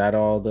 Is that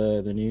all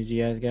the news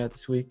you guys got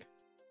this week?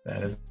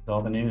 That is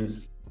all the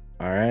news.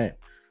 All right.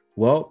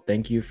 Well,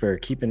 thank you for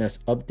keeping us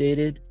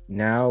updated.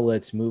 Now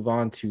let's move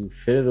on to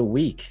Fit of the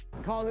Week.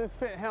 Call this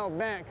fit held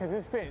back because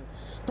this fit is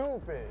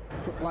stupid,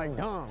 like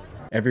dumb.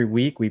 Every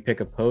week we pick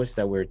a post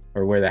where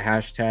the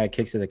hashtag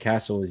Kicks of the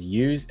Castle is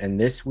used. And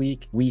this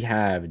week we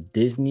have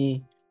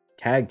Disney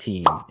Tag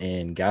Team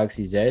in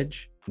Galaxy's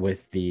Edge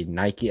with the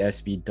Nike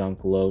SB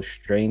Dunk Low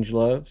Strange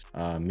Loves,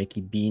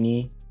 Mickey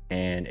Beanie,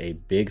 and a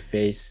big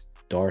face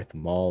Darth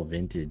Maul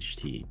vintage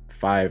tee.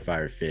 Fire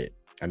fit.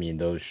 I mean,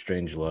 those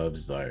Strange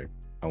Loves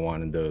I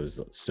wanted those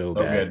so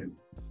bad. Good.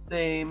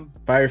 Same.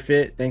 Fire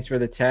fit. Thanks for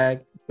the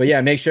tag. But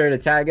yeah, make sure to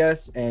tag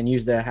us and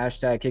use the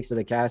hashtag Kicks of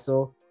the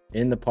Castle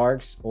in the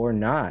parks or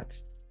not.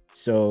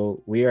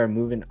 So we are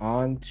moving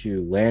on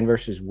to Land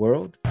versus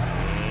World.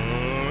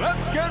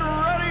 Let's get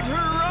ready to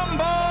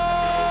rumble!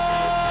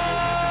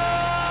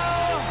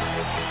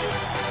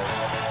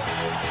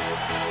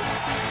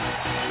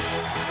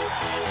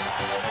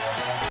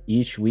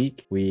 Each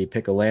week, we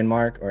pick a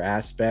landmark or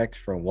aspect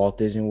from Walt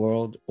Disney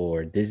World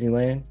or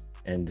Disneyland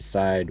and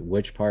decide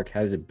which park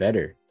has it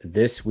better.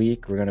 This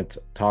week, we're going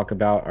to talk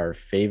about our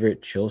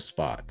favorite chill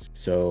spots.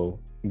 So,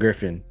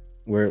 Griffin,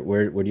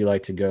 where would you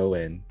like to go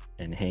and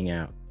hang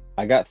out?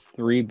 I got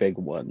 3 big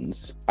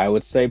ones. I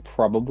would say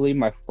probably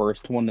my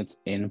first one that's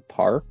in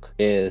park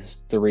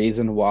is the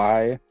reason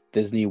why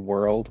Disney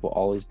World will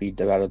always be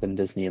better than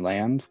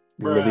Disneyland.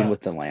 Living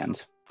with the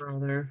Land.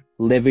 Brother.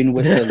 Living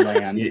with the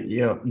Land.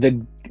 Yeah.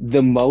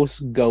 The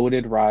most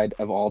goated ride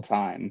of all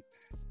time.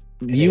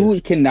 You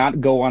cannot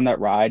go on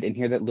that ride and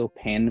hear that little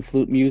pan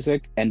flute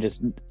music and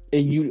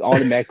you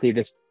automatically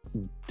just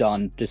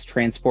done, just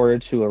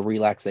transported to a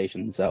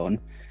relaxation zone.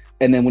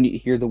 And then when you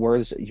hear the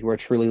words, you are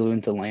truly living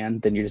with the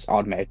land, then you're just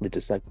automatically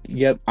just like,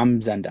 yep, I'm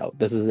zenned out.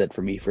 This is it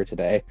for me for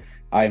today.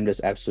 I am just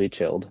absolutely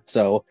chilled.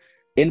 So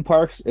in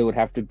parks, it would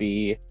have to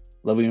be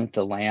Living with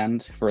the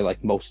Land for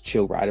like most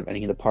chill ride of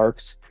any of the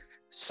parks.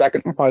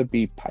 Second would probably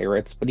be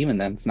Pirates, but even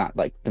then it's not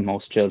like the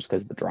most chill just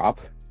because of the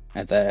drop.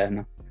 And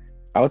then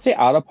I would say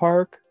out of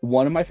park,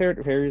 one of my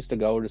favorite areas to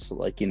go just to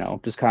like,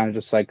 just kind of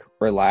just like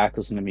relax,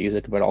 listen to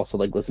music, but also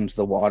like listen to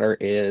the water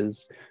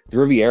is the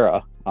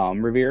Riviera.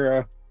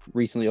 Riviera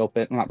recently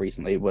opened, not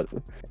recently, but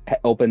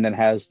opened and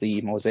has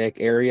the mosaic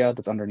area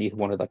that's underneath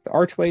one of like the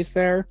archways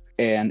there.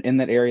 And in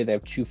that area, they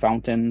have 2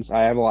 fountains.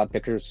 I have a lot of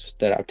pictures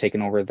that I've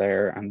taken over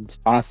there. And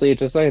honestly, it's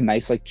just like a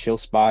nice like chill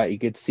spot. You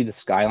get to see the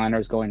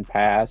Skyliners going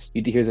past.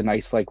 You hear the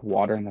nice like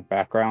water in the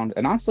background.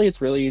 And honestly, it's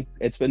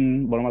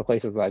been one of my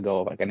places that I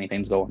go if like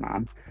anything's going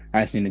on.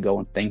 I just need to go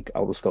and think.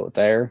 I'll just go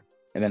there.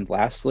 And then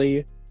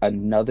lastly,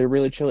 another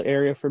really chill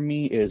area for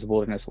me is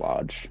Wilderness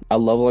Lodge. I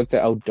love like the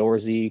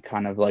outdoorsy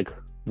kind of like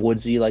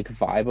woodsy like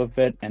vibe of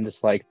it, and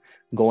just like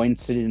going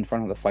sitting in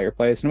front of the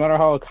fireplace, no matter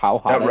how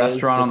hot that it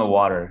restaurant is, on the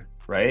water,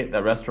 right?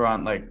 That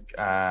restaurant like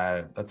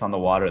that's on the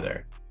water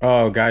there.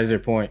 Oh, Geyser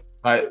Point.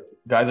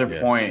 Geyser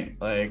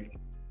Point, like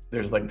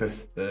there's like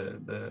this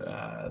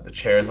the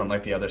chairs on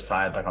like the other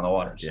side, like on the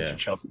water. It's such a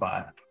chill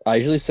spot. I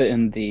usually sit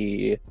in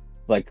the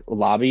like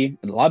lobby,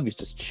 and the lobby's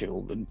just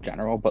chill in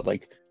general, but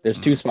like there's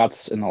 2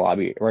 spots in the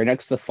lobby. Right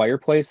next to the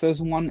fireplace, there's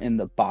one in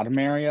the bottom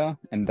area,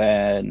 and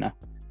then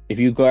if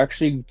you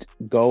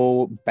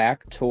go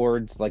back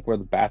towards like where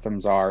the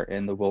bathrooms are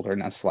in the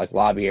wilderness like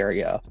lobby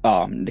area,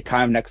 the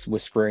kind of next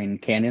Whispering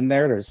Canyon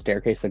there's a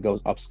staircase that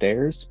goes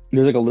upstairs.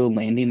 There's like a little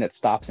landing that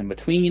stops in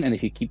between, and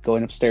if you keep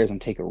going upstairs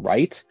and take a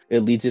right, it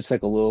leads you to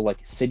like a little like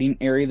sitting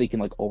area that you can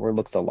like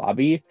overlook the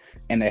lobby.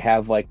 And they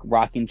have like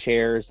rocking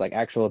chairs, like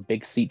actual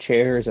big seat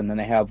chairs, and then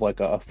they have like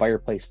a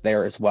fireplace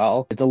there as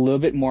well. It's a little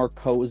bit more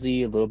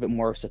cozy, a little bit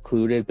more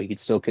secluded, but you can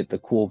still get the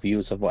cool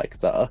views of like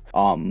the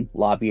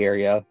lobby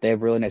area. They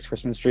have a really nice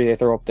Christmas tree they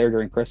throw up there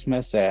during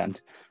Christmas, and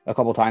a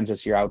couple times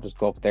this year I would just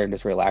go up there and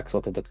just relax,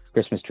 look at the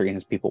Christmas tree, and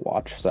as people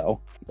watch.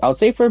 So I would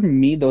say for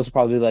me, those are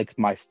probably like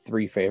my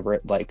 3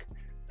 favorite like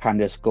kind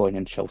of just going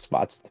and chill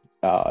spots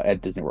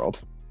at Disney World.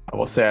 I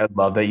will say I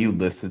love that you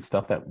listed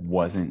stuff that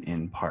wasn't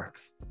in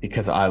parks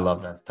because I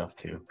love that stuff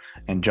too.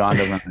 And John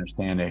doesn't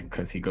understand it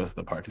because he goes to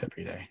the parks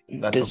every day.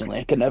 That's Disneyland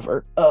okay. can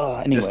never.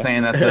 Anyway. Just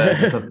saying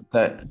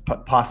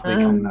that possibly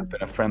coming up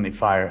in a friendly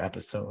fire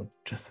episode.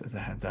 Just as a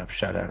heads up,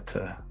 shout out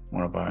to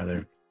one of our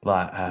other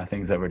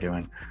things that we're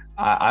doing.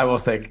 I will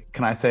say,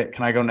 can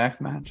I go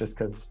next, Matt? Just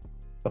because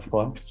the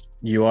flow.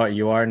 You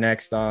are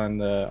next on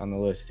the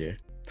list here.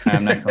 I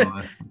am next on the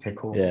list. Okay,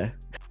 cool. Yeah.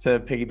 To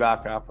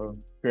piggyback off of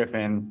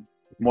Griffin,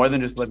 more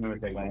than just living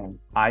with the land,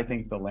 I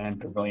think the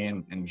land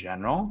pavilion in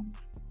general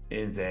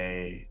is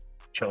a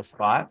chill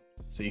spot.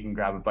 So you can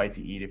grab a bite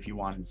to eat if you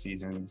want in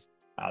seasons.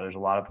 There's a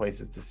lot of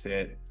places to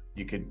sit.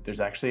 There's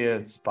actually a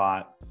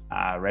spot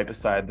right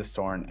beside the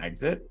Soarin'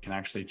 exit. You can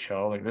actually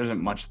chill. Like there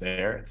isn't much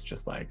there. It's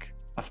just like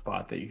a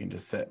spot that you can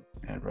just sit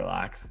and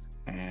relax.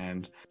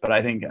 But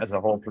I think as a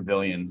whole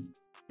pavilion,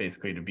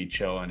 basically to be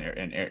chill and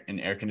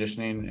air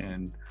conditioning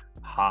and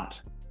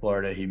hot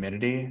Florida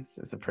humidity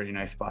is a pretty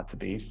nice spot to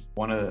be.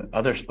 One of the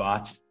other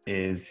spots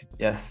is,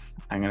 yes,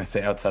 I'm going to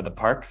say outside the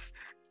parks,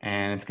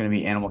 and it's going to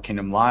be Animal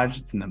Kingdom Lodge.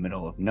 It's in the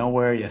middle of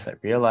nowhere. Yes, I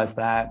realize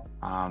that.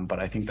 But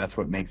I think that's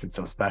what makes it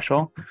so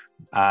special,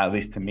 at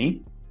least to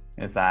me,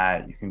 is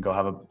that you can go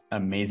have an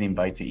amazing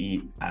bite to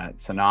eat at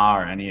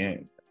Sanaa or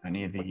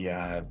any of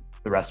the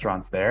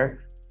restaurants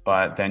there.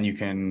 But then you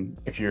can,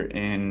 if you're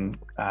in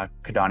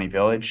Kidani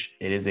Village,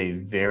 it is a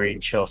very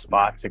chill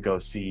spot to go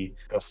sit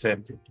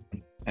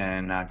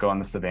and go on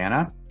the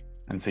savannah.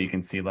 And so you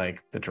can see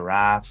like the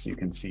giraffes, you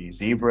can see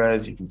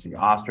zebras, you can see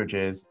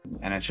ostriches,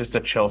 and it's just a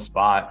chill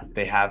spot.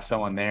 They have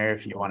someone there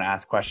if you want to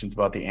ask questions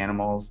about the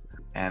animals,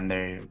 and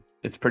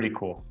it's pretty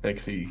cool. Like,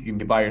 so you can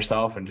be by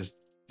yourself and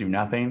just do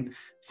nothing,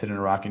 sit in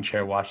a rocking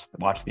chair, watch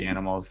the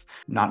animals,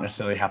 not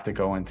necessarily have to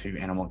go into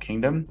Animal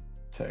Kingdom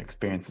to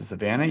experience the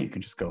savannah. You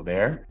can just go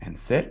there and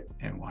sit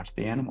and watch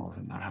the animals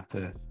and not have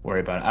to worry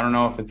about it. I don't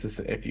know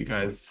if you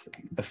guys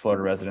as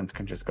Florida residents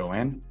can just go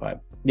in, but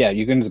yeah,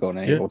 you can just go in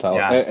any hotel.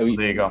 Yeah, so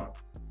there you go.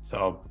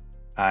 So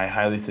I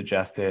highly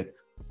suggest it.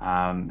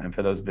 And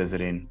for those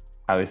visiting,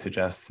 highly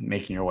suggest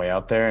making your way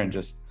out there, and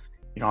just,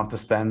 you don't have to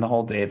spend the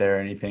whole day there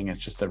or anything. It's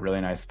just a really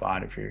nice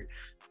spot. If you're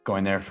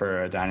going there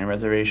for a dining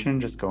reservation,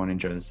 just go and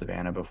enjoy the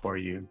savannah before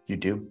you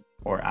do,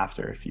 or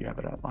after if you have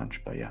it at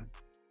lunch. But yeah.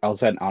 I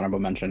also had an honorable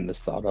mention this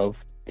thought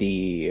of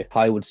the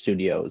Hollywood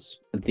Studios.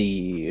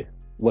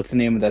 What's the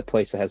name of that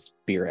place that has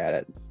beer at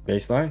it?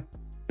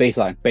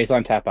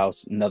 Baseline Tap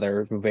House.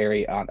 Another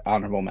very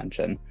honorable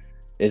mention.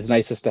 It's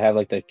nice just to have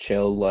like the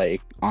chill,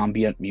 like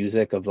ambient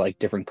music of like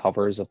different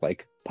covers of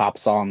like pop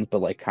songs,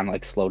 but like kind of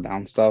like slow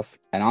down stuff.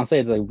 And honestly,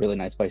 it's like really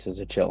nice places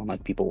to chill, and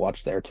like people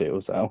watch there too.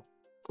 So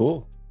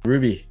cool.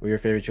 Ruby, what are your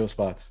favorite chill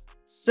spots?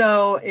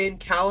 So in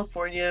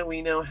California,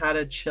 we know how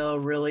to chill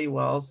really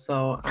well.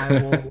 So I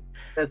will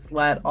just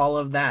let all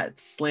of that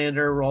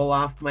slander roll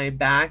off my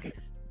back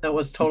that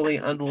was totally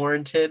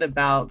unwarranted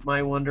about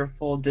my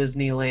wonderful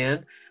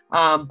Disneyland.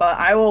 But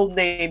I will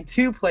name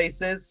two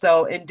places.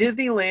 So in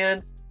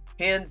Disneyland,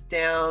 hands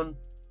down,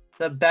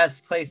 the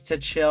best place to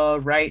chill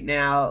right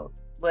now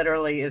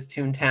literally is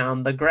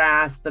Toontown. The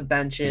grass, the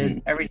benches,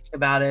 everything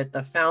about it,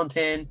 the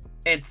fountain.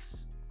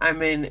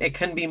 It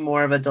couldn't be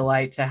more of a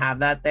delight to have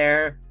that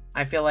there.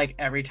 I feel like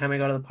every time I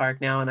go to the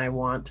park now and I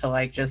want to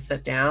like just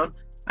sit down,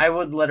 I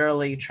would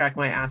literally trek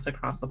my ass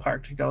across the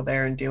park to go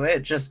there and do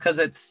it, just because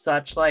it's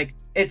such like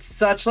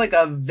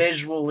a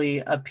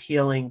visually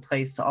appealing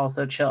place to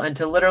also chill, and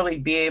to literally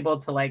be able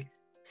to like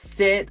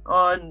sit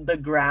on the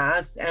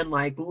grass and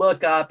like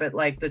look up at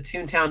like the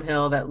Toontown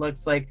Hill that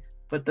looks like,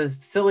 with the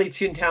silly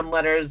Toontown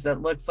letters,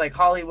 that looks like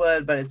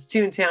Hollywood, but it's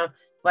Toontown.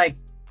 Like,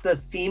 the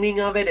theming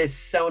of it is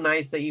so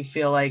nice that you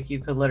feel like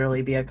you could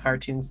literally be a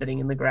cartoon sitting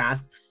in the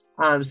grass.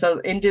 So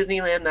in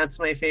Disneyland, that's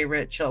my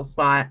favorite chill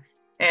spot.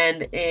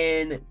 And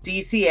in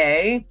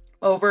DCA,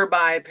 over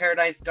by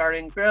Paradise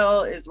Garden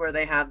Grill is where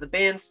they have the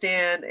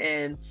bandstand,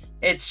 and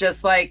it's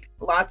just like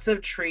lots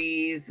of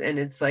trees, and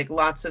it's like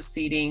lots of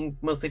seating,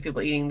 mostly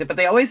people eating, but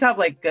they always have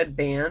like good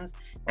bands,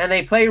 and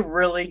they play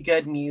really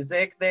good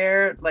music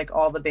there. Like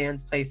all the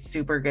bands play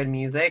super good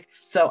music.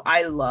 So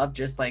I love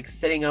just like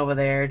sitting over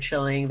there,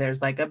 chilling.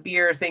 There's like a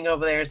beer thing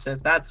over there. So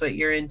if that's what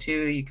you're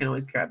into, you can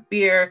always grab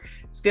beer.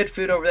 It's good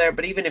food over there.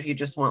 But even if you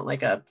just want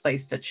like a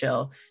place to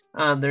chill,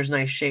 there's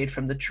nice shade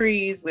from the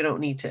trees. We don't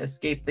need to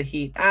escape the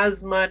heat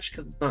as much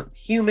because it's not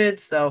humid.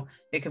 So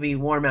it could be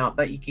warm out,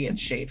 but you can get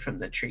shade from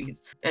the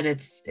trees. And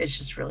it's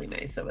just really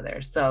nice over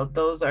there. So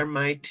those are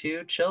my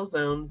two chill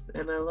zones,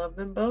 and I love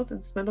them both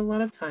and spend a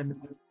lot of time in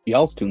them.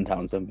 Y'all's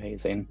Toontown's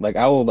amazing. Like,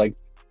 I will like,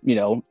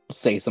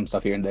 say some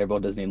stuff here and there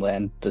about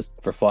Disneyland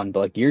just for fun, but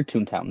like your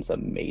Toontown's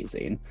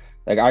amazing.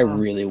 Like, I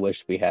really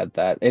wish we had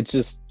that. It's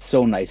just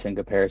so nice in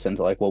comparison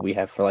to like what we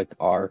have for like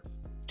our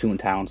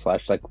Toontown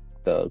 / like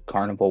the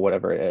carnival,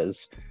 whatever it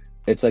is.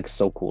 It's like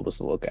so cool just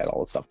to look at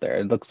all the stuff there.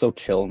 It looks so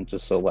chill and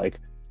just so like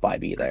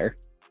vibey there.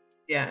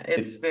 Yeah,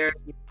 it's very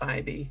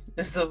vibey.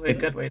 This is a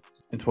good way.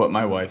 It's what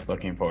my wife's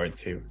looking forward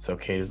to. So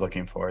Kate is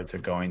looking forward to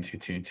going to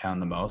Toontown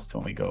the most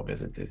when we go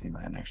visit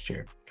Disneyland next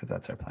year, because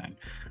that's our plan.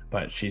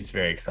 But she's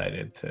very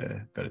excited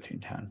to go to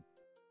Toontown.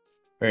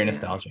 Very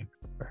nostalgic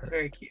for her. It's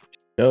very cute.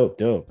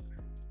 Dope.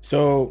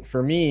 So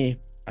for me,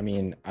 I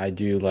mean, I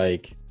do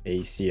like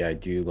AC, I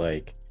do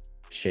like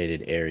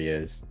shaded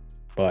areas,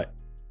 but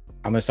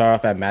I'm gonna start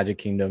off at Magic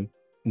Kingdom.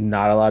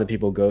 Not a lot of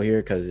people go here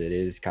because it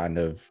is kind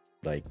of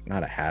like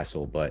not a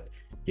hassle, but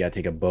you gotta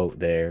take a boat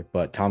there.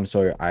 But Tom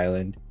Sawyer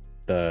Island,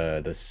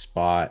 the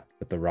spot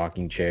with the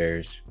rocking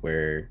chairs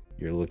where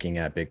you're looking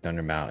at Big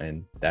Thunder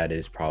Mountain, that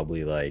is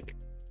probably like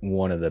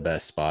one of the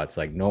best spots.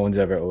 Like no one's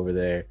ever over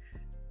there,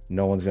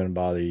 no one's gonna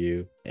bother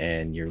you,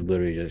 and you're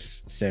literally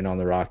just sitting on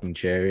the rocking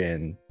chair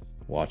and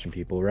watching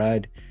people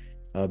ride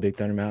Big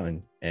Thunder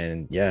Mountain.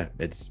 And yeah,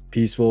 it's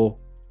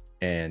peaceful,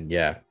 and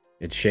yeah,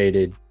 it's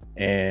shaded.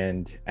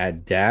 And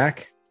at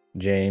DAC,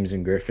 James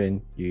and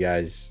Griffin, you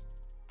guys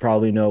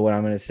probably know what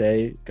I'm going to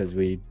say because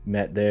we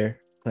met there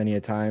plenty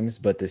of times,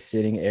 but the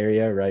sitting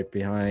area right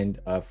behind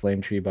Flame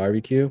Tree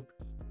Barbecue,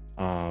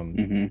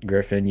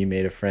 Griffin, you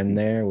made a friend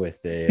there with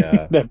a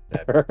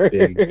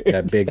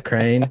that big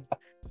crane.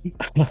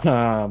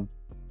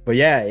 But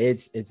yeah,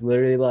 it's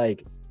literally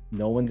like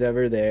no one's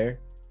ever there.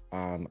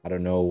 I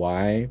don't know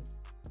why,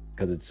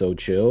 because it's so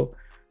chill.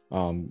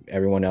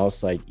 Everyone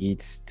else like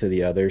eats to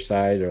the other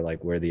side, or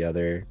like where the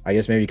other, I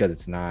guess maybe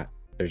because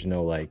there's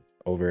no like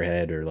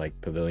overhead or like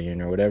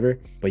pavilion or whatever.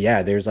 But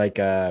yeah, there's like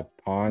a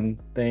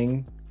pond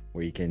thing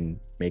where you can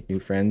make new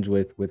friends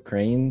with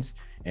cranes,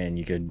 and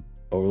you could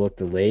overlook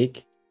the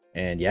lake.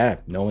 And yeah,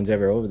 no one's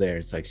ever over there.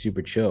 It's like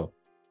super chill.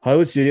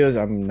 Hollywood Studios,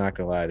 I'm not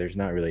gonna lie, there's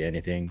not really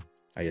anything.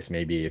 I guess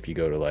maybe if you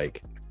go to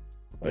like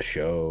a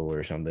show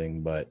or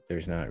something, but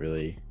there's not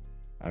really,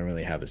 I don't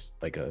really have a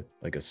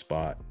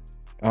spot.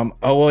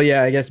 Oh well,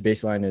 yeah, I guess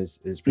Baseline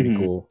is pretty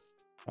cool.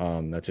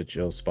 That's a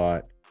chill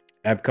spot.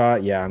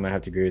 Epcot, yeah, I'm gonna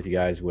have to agree with you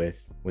guys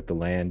with the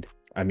land.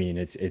 I mean,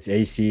 it's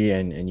AC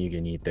and you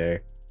can eat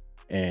there,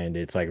 and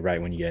it's like right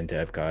when you get into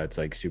Epcot, it's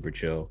like super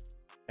chill.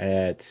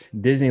 At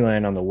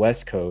Disneyland on the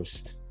West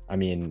Coast, I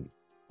mean,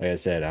 like I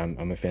said,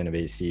 I'm a fan of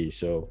AC,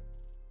 so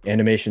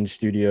Animation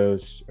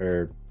Studios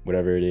or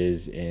whatever it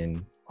is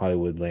in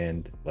Hollywood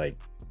Land,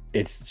 like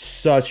it's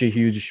such a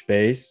huge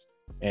space,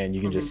 and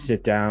you can just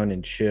sit down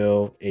and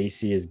chill.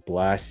 AC is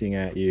blasting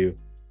at you.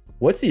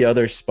 What's the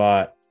other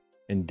spot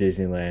in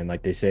Disneyland?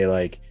 Like they say,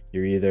 like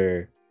you're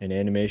either an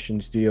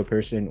animation studio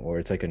person or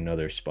it's like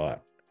another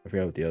spot. I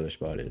forgot what the other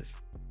spot is.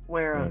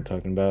 Where? You know what I'm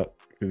talking about,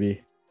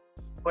 Ruby?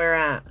 Where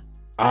at?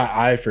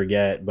 I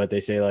forget, but they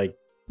say like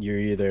you're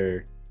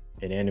either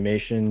an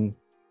animation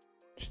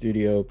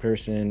studio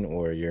person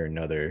or you're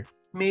another.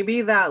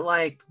 Maybe that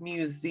like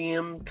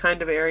museum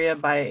kind of area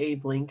by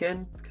Abe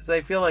Lincoln, because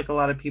I feel like a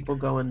lot of people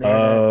go in there.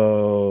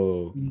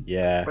 Oh,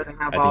 yeah. Where they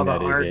have I all think the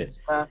that is art it. and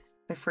stuff.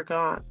 I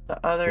forgot.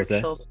 The other What's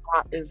that? chill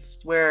spot is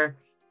where,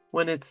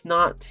 when it's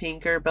not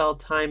Tinkerbell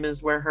time,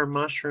 is where her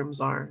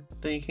mushrooms are.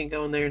 Then you can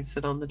go in there and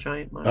sit on the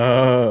giant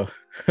mushroom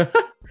Oh.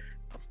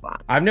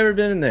 spot. I've never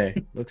been in there.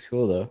 Looks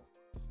cool though.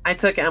 I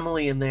took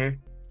Emily in there.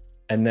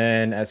 And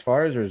then as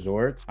far as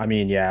resorts, I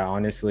mean, yeah,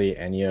 honestly,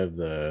 any of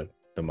the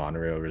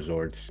monorail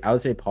resorts, I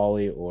would say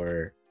Poly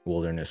or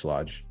Wilderness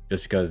Lodge,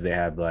 just because they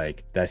have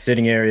like that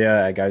sitting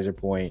area at Geyser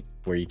Point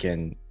where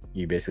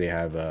you basically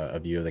have a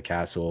view of the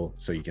castle,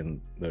 so you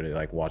can literally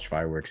like watch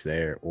fireworks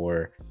there,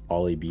 or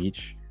Poly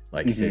Beach,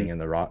 like sitting in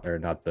the rock, or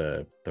not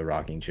the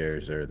rocking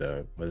chairs, or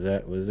the what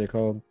is it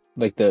called?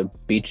 Like the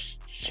beach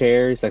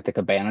chairs, like the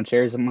cabana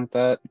chairs, something like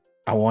that.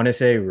 I want to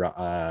say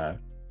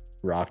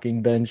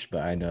rocking bench,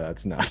 but I know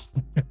that's not.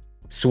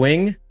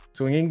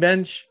 Swinging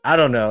bench, I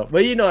don't know,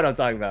 but you know what I'm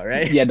talking about,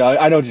 right? Yeah, no,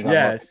 I know what you're talking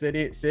Yeah,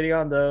 about. sitting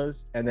on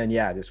those, and then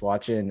yeah, just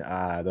watching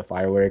the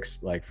fireworks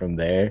like from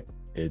there.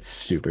 It's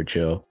super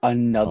chill. I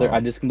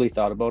just completely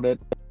thought about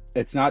it.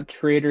 It's not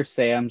Trader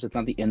Sam's, it's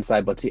not the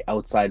inside, but it's the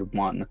outside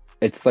one.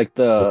 It's like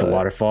With the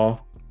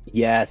waterfall.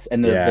 Yes,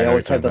 and Yeah, I they know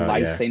always what you're have the talking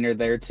about, life yeah. singer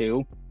there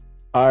too.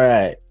 All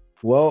right,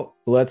 well,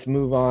 let's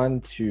move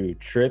on to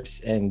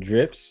trips and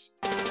drips.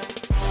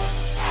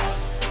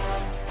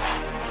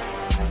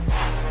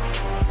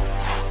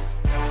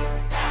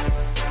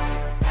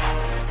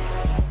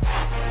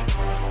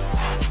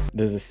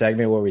 There's a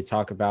segment where we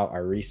talk about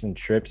our recent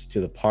trips to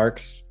the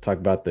parks, talk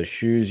about the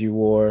shoes you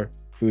wore,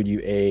 food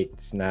you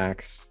ate,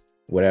 snacks,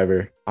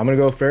 whatever. I'm going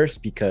to go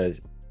first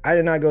because I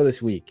did not go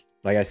this week.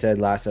 Like I said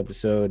last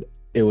episode,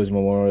 it was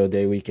Memorial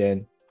Day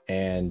weekend,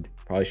 and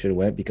probably should have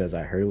went because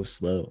I heard it was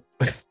slow.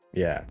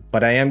 Yeah,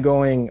 but I am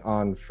going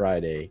on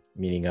Friday,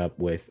 meeting up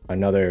with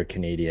another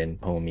Canadian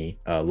homie,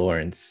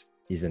 Lawrence.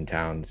 He's in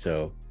town,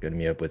 so gonna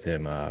meet up with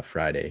him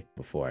Friday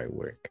before I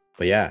work.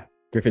 But yeah,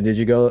 Griffin, did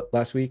you go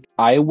last week?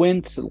 I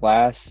went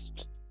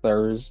last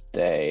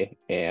Thursday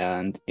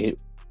and it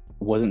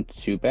wasn't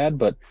too bad,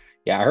 but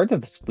Yeah, I heard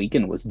that this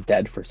weekend was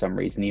dead for some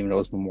reason, even though it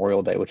was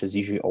Memorial Day, which is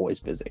usually always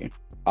busy.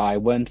 I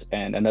went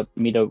and ended up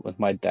meet up with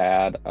my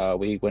dad.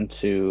 We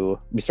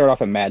started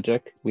off at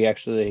Magic. We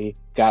actually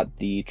got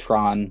the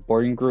Tron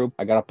boarding group.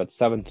 I got up at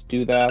 7 to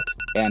do that.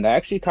 And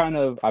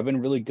I've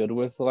been really good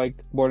with like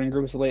boarding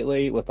groups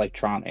lately with like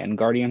Tron and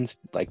Guardians,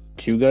 like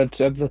too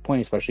good at the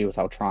point, especially with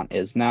how Tron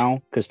is now,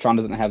 because Tron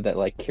doesn't have that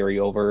like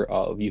carryover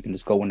of you can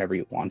just go whenever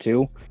you want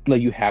to.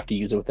 Like you have to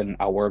use it within an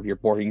hour of your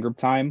boarding group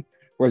time.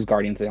 Whereas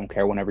Guardians, they don't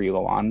care whenever you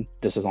go on,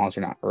 just as long as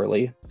you're not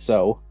early.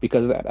 So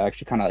because of that, I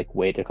actually kind of like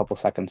waited a couple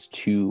seconds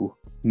to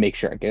make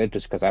sure I get it,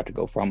 just because I have to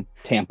go from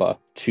Tampa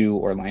to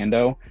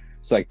Orlando.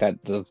 So like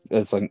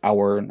it's like an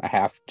hour and a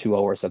half, 2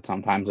 hours at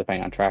sometimes,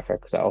 depending on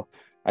traffic. So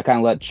I kind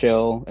of let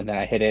chill, and then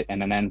I hit it,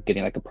 and then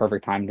getting like a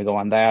perfect time to go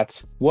on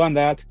that.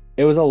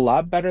 It was a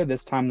lot better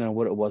this time than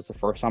what it was the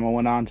first time I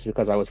went on, just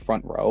because I was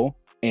front row.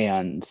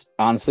 And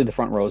honestly, the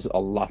front row is a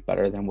lot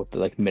better than what the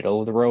like middle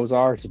of the rows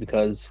are, just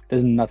because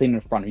there's nothing in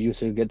front of you,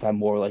 so you get that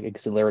more like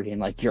exhilarity and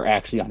like you're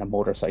actually on a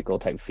motorcycle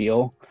type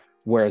feel.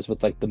 Whereas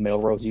with like the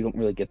middle rows, you don't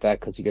really get that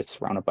because you get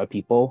surrounded by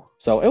people.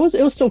 So it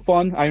was still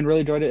fun. I really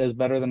enjoyed it. It was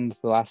better than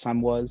the last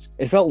time was.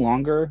 It felt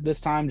longer this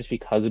time just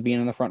because of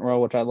being in the front row,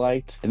 which I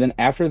liked. And then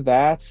after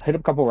that, I hit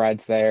up a couple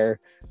rides there.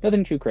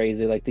 Nothing too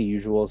crazy, like the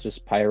usuals,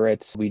 just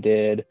Pirates. We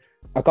did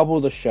a couple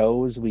of the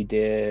shows. We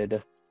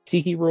did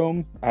Tiki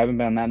Room. I haven't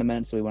been on that in a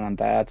minute, so we went on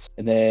that.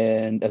 And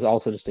then as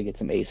also just to get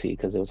some AC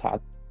because it was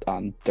hot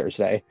on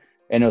Thursday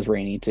and it was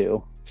rainy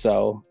too.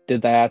 So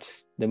did that.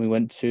 Then we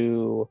went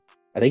to,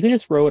 I think we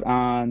just rode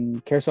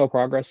on Carousel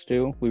Progress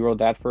too. We rode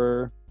that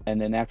and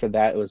then after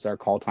that it was our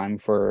call time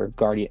for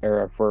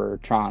for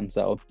Tron.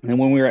 So, and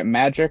when we were at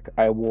Magic,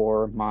 I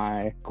wore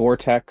my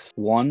Gore-Tex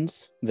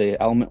ones, the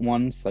Element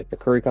ones, like the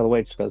Curry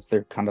colorway, just because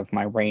they're kind of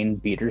my rain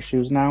beater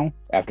shoes now.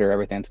 After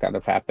everything that's kind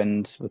of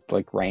happened with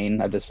like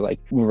rain, I just like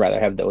would rather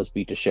have those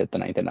beat to shit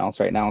than anything else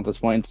right now at this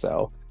point.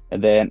 So,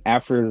 and then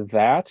after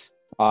that,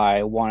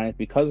 I wanted,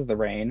 because of the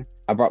rain,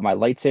 I brought my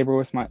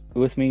lightsaber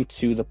with me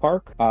to the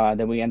park.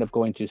 Then we end up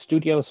going to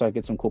studio so I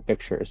get some cool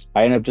pictures.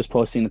 I ended up just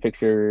posting the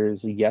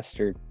pictures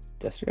yesterday,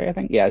 I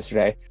think. Yeah,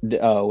 yesterday,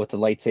 with the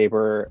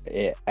lightsaber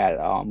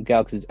at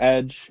Galaxy's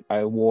Edge.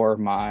 I wore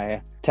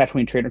my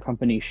Tatooine Trader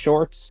Company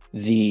shorts,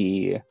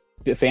 the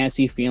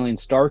Fantasy Feeling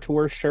Star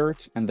Tour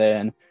shirt, and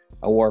then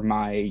I wore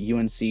my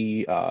UNC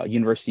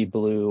University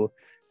Blue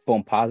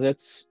foam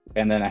posits,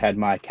 and then I had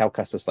my Cal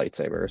Kestis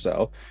lightsaber.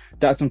 So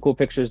got some cool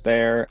pictures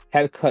there.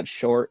 Had it cut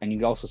short, and you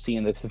can also see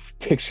in the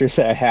pictures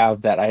that I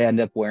have that I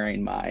ended up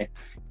wearing my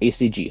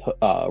ACG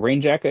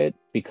rain jacket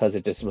because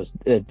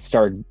it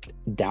started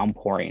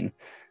downpouring.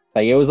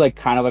 Like it was like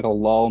kind of like a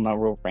lull,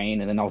 not real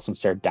rain, and then all of a sudden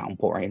started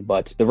downpouring.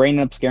 But the rain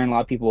ended up scaring a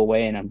lot of people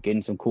away, and I'm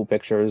getting some cool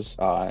pictures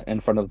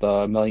in front of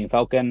the Millennium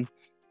Falcon.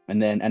 And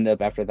then ended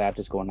up after that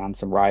just going on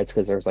some rides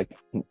because there was like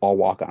all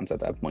walk-ons at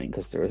that point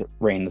because there was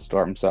rain and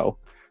storm. So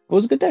it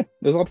was a good day. It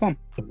was a lot of fun.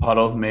 The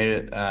puddles made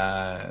it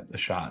the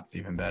shots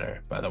even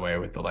better, by the way,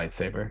 with the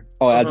lightsaber.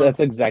 Oh, that's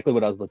exactly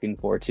what I was looking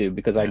for too,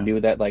 because I knew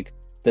that like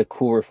the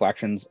cool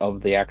reflections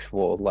of the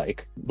actual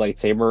like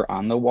lightsaber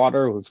on the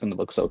water was going to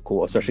look so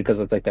cool, especially because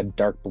it's like that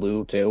dark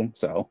blue too.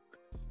 So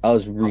I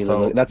was really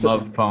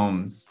love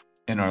foams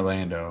in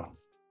Orlando.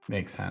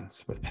 Makes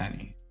sense with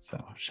Penny.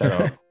 So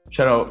shout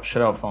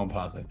out foam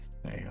posits.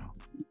 There you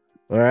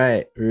go. All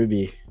right,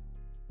 Ruby.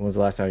 When was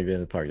the last time you've been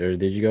to the park? Or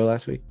did you go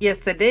last week?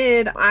 Yes, I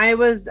did. I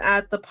was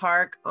at the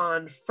park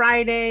on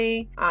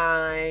Friday.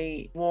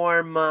 I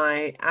wore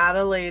my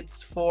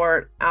Adelaide's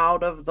Fort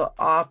out of the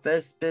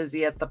office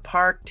busy at the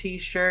park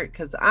t-shirt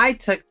because I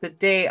took the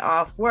day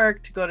off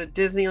work to go to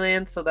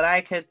Disneyland so that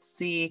I could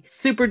see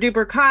Super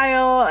Duper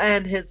Kyle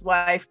and his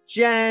wife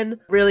Jen.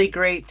 Really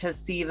great to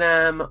see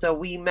them. So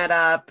we met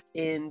up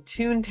in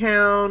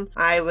Toontown.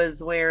 I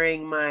was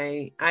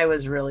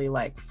really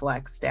like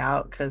flexed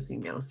out because,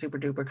 Super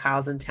Duper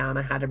Kyle's in town.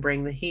 I had to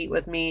bring the heat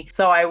with me.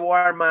 So I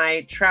wore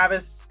my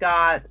Travis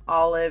Scott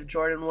Olive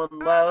Jordan 1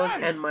 Lows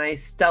and my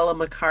Stella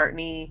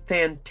McCartney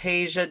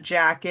Fantasia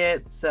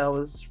jacket. So it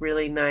was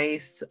really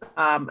nice.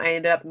 I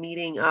ended up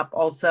meeting up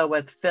also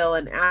with Phil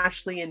and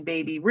Ashley and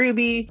baby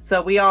Ruby.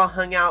 So we all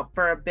hung out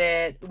for a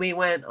bit. We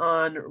went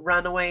on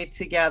Runaway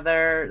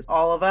together,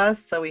 all of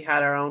us. So we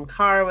had our own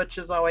car, which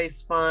is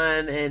always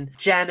fun. And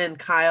Jen and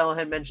Kyle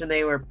had mentioned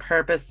they were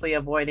purposely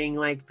avoiding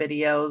like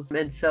videos.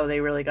 And so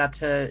they really got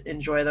to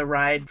enjoy the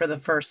ride for the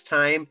first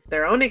time,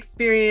 their own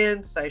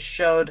experience. I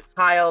showed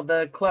Kyle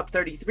the Club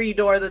 33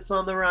 door that's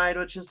on the ride,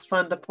 which is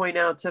fun to point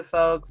out to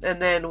folks.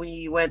 And then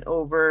we went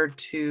over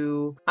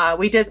to,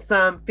 we did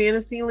some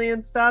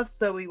Fantasyland stuff.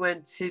 So we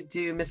went to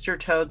do Mr.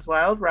 Toad's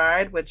Wild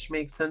Ride, which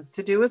makes sense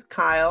to do with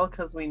Kyle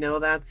because we know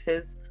that's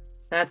his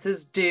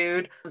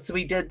dude. So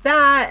we did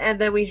that. And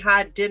then we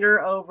had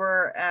dinner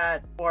over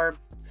or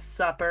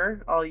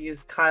supper. I'll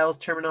use Kyle's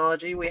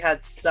terminology. We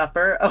had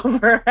supper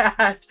over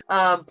at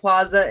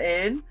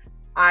Plaza Inn.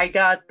 I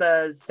got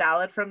the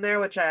salad from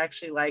there, which I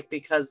actually like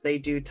because they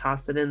do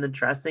toss it in the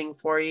dressing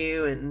for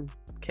you and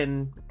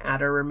can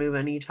add or remove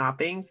any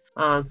toppings.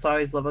 So I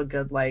always love a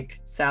good like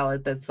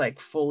salad that's like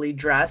fully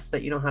dressed,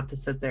 that you don't have to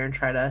sit there and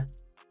try to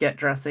get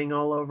dressing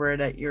all over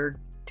it at your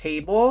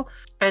table.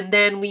 And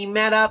then we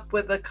met up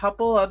with a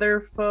couple other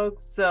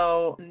folks.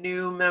 So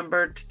new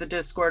member to the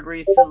Discord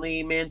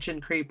recently,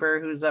 Mansion Creeper,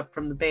 who's up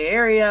from the Bay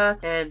Area,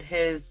 and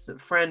his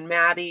friend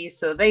Maddie.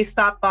 So they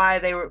stopped by.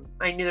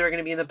 I knew they were going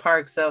to be in the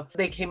park, so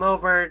they came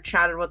over,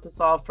 chatted with us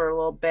all for a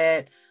little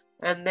bit.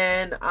 And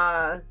then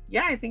I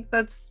think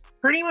that's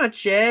pretty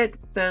much it.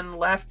 Then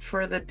left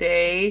for the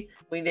day.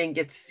 We didn't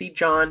get to see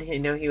John.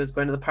 He was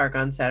going to the park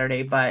on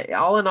Saturday, but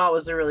all in all, it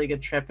was a really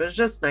good trip. It was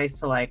just nice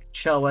to like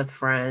chill with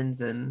friends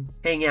and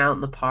hang out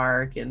in the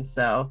park. And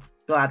so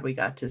glad we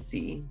got to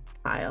see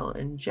Kyle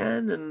and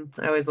Jen. And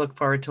I always look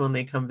forward to when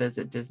they come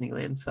visit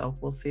Disneyland. So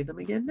we'll see them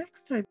again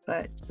next time.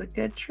 But it's a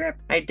good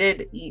trip. I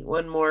did eat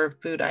one more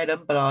food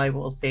item, but I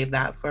will save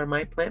that for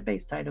my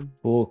plant-based item.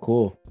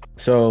 Cool.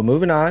 So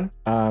moving on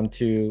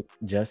to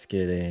just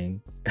kidding.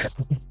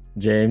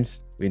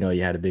 James, we know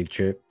you had a big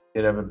trip.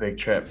 Did have a big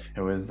trip.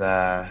 It was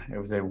a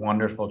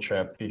wonderful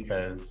trip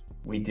because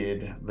we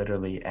did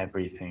literally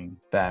everything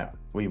that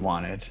we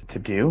wanted to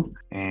do,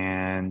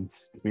 and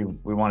we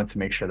wanted to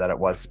make sure that it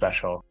was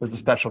special. It was a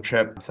special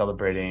trip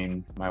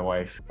celebrating my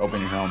wife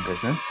opening her own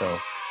business, so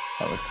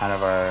that was kind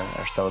of our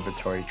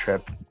celebratory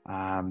trip.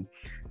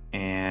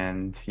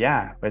 And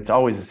yeah, it's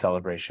always a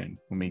celebration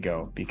when we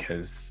go,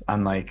 because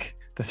unlike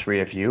the three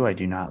of you, I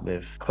do not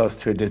live close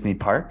to a Disney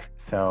park.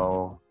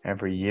 So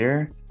every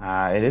year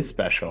it is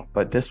special.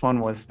 But this one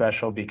was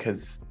special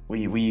because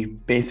we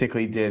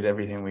basically did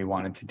everything we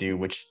wanted to do,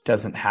 which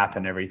doesn't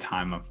happen every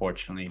time,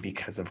 unfortunately,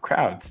 because of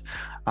crowds.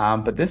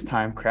 But this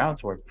time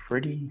crowds were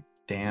pretty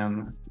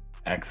damn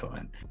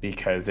excellent,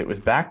 because it was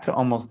back to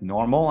almost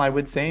normal, I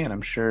would say. And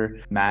I'm sure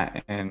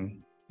Matt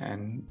and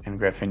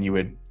Griffin,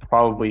 you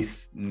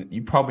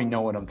probably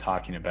know what I'm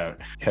talking about,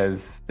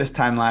 because this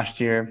time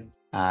last year,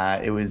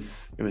 it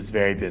was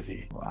very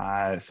busy.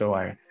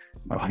 So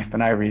my wife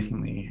and I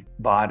recently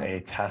bought a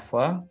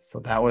Tesla. So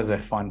that was a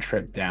fun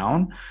trip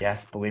down.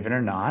 Yes, believe it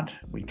or not,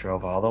 we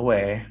drove all the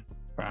way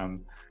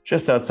from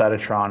just outside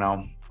of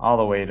Toronto all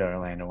the way to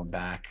Orlando and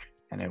back.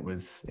 And it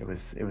was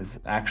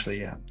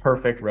actually a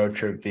perfect road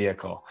trip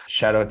vehicle.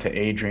 Shout out to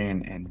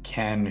Adrian and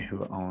Ken,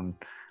 who own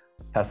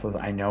Teslas.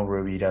 I know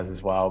Ruby does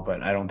as well,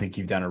 but I don't think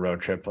you've done a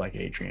road trip like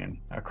Adrian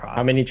across.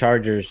 How many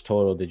chargers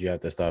total did you have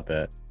to stop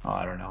at? Oh,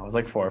 I don't know. It was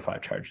like 4 or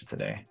 5 charges a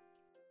day.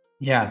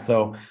 Yeah.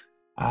 So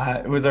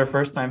it was our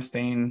first time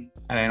staying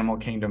at Animal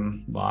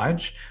Kingdom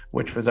Lodge,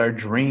 which was our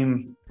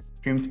dream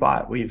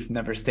spot. We've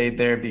never stayed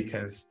there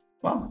because,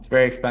 well, it's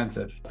very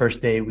expensive.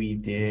 First park day we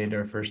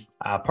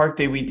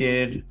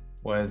did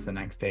was the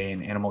next day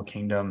in Animal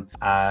Kingdom.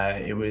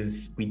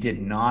 We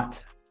did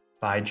not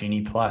buy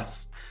Genie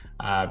Plus.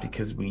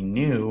 Because we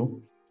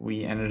knew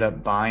we ended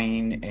up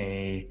buying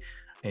a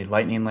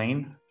lightning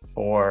lane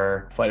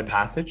for Flight of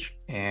Passage,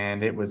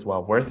 and it was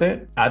well worth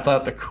it. I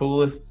thought the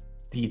coolest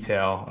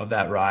detail of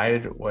that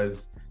ride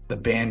was the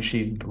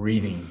Banshees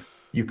breathing.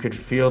 You could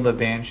feel the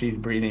Banshees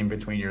breathing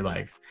between your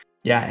legs.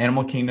 Yeah,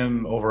 Animal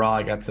Kingdom overall,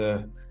 I got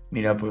to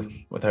meet up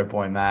with our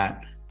boy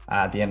Matt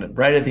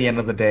right at the end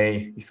of the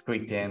day. He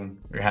squeaked in.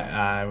 We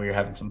were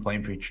having some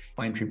flame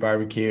tree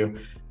barbecue.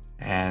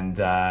 And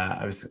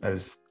I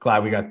was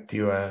glad we got to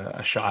do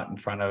a shot in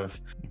front of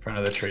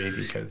the tree,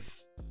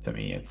 because to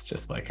me it's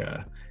just like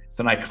it's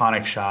an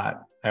iconic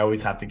shot. I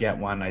always have to get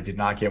one. I did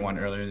not get one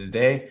earlier in the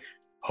day,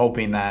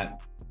 hoping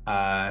that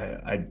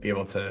I'd be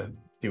able to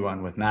do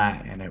one with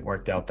Matt, and it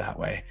worked out that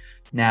way.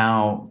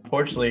 Now,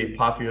 fortunately,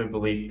 popular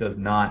belief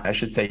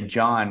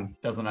John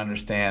doesn't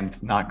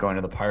understand not going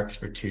to the parks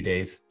for 2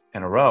 days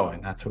in a row,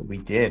 and that's what we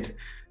did,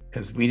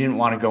 because we didn't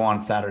want to go on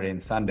Saturday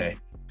and Sunday.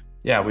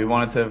 Yeah, we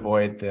wanted to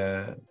avoid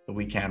the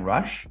weekend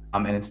rush,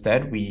 and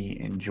instead we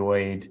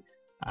enjoyed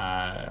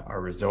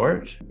our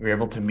resort. We were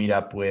able to meet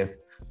up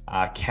with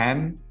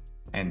Ken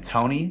and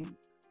Tony.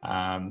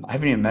 I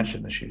haven't even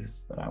mentioned the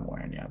shoes that I'm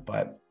wearing yet,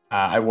 but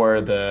I wore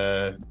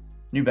the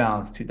New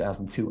Balance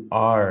 2002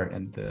 R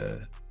in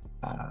the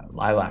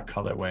lilac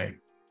colorway,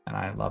 and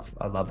I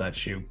love that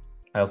shoe.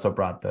 I also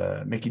brought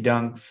the Mickey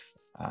Dunks.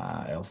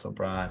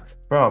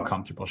 They're all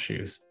comfortable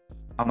shoes.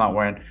 I'm not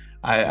wearing.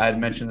 I'd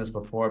mentioned this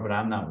before, but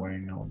I'm not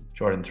wearing no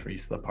Jordan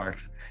 3s to the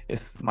parks.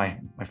 My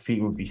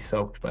feet would be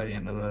soaked by the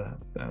end of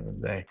the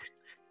day.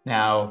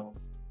 Now,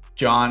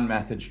 John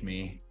messaged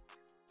me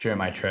during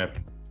my trip.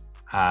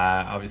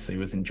 Obviously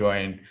was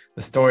enjoying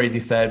the stories he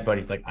said, but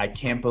he's like, I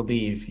can't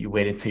believe you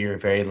waited till your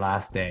very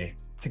last day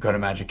to go to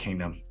Magic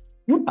Kingdom.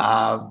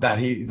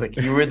 He's like,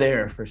 you were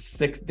there for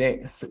 6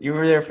 days. You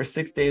were there for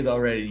 6 days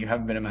already. You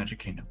haven't been to Magic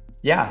Kingdom.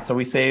 Yeah, so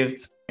we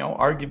saved,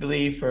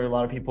 arguably for a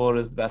lot of people, it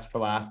is the best for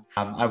last.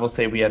 I will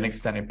say we had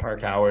extended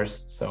park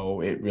hours, so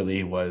it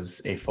really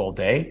was a full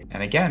day.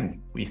 And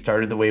again, we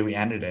started the way we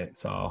ended it.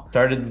 So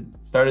started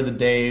the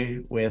day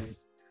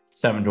with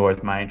Seven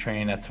Dwarfs Mine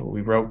Train. That's what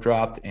we rope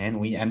dropped, and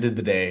we ended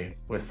the day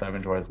with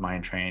Seven Dwarfs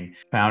Mine Train.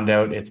 Found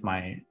out it's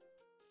my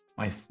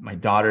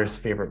daughter's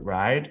favorite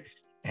ride,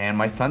 and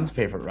my son's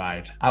favorite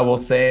ride. I will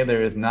say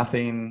there is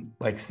nothing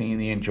like seeing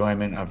the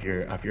enjoyment of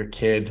your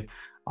kid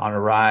on a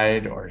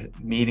ride, or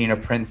meeting a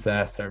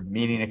princess, or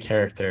meeting a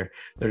character.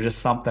 There's just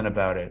something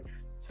about it.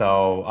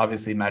 So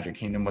obviously Magic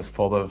Kingdom was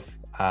full of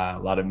a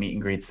lot of meet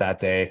and greets that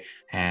day.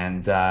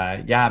 And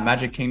yeah,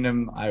 Magic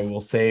Kingdom, I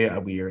will say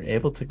we were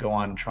able to go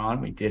on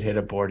Tron. We did hit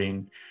a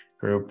boarding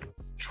group.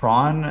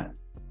 Tron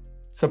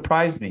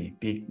surprised me,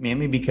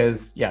 mainly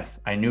because,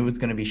 yes, I knew it was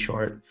going to be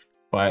short,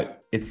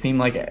 but it seemed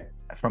like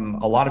from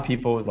a lot of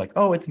people, it was like,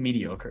 oh, it's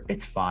mediocre.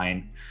 It's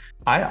fine.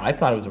 I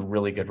thought it was a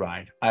really good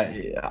ride.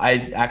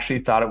 I actually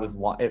thought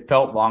it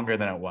felt longer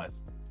than it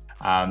was.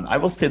 I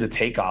will say the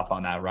takeoff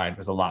on that ride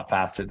was a lot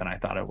faster than I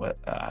thought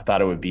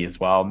it would be as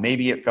well.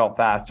 Maybe it felt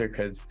faster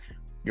because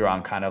you're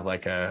on kind of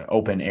like a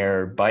open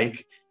air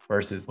bike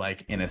versus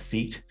like in a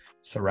seat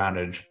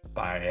surrounded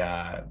by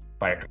a.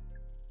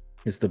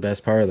 It's the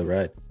best part of the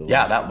ride.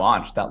 Yeah, that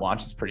launch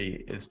is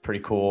pretty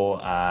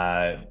cool.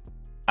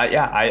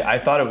 I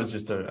thought it was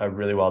just a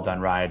really well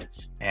done ride.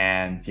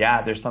 And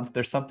yeah, there's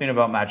something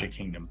about Magic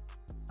Kingdom.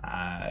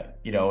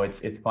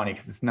 It's funny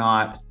because it's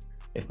not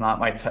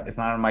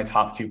in my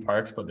top 2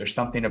 parks, but there's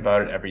something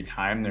about it every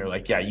time. They're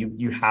like, yeah,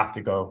 you have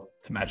to go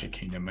to Magic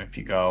Kingdom if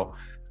you go.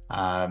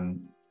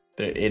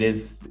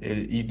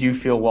 You do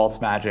feel Walt's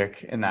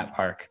magic in that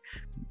park.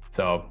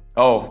 So,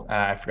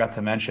 I forgot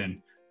to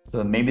mention.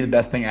 So maybe the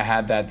best thing I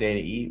had that day to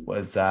eat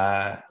was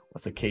a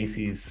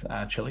Casey's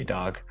chili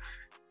dog.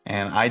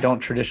 And I don't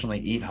traditionally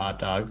eat hot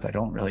dogs. I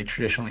don't really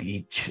traditionally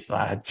eat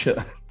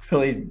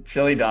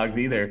chili dogs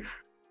either.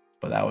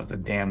 But that was a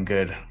damn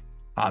good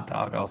hot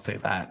dog. I'll say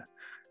that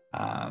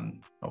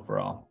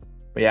overall.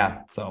 But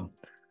yeah, so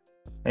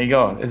there you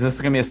go. Is this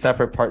going to be a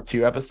separate part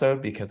 2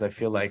 episode? Because I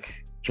feel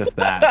like just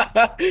that.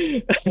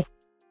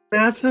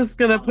 Matt's just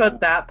going to put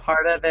that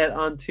part of it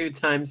on 2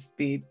 times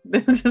speed.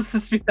 Just to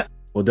speed up.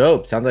 Well,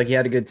 dope. Sounds like you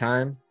had a good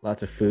time.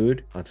 Lots of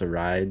food, lots of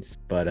rides.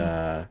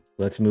 But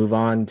let's move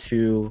on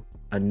to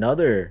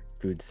another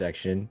food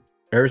section.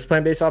 Herb's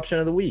plant-based option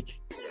of the week.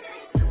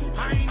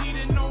 I ain't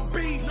eating no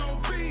beef,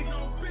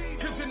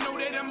 cause you know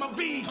that I'm a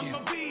vegan.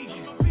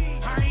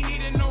 I ain't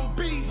eating no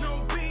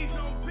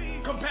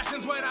beef,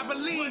 compassion's what I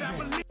believe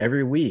in.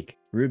 Every week,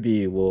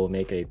 Ruby will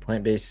make a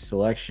plant-based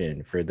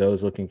selection for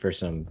those looking for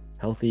some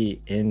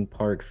healthy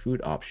in-park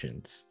food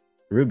options.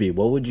 Ruby,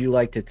 what would you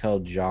like to tell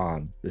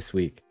John this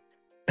week?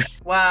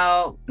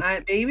 Well,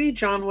 maybe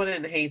John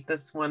wouldn't hate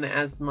this one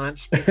as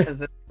much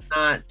because it's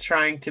not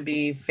trying to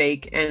be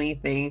fake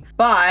anything.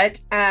 But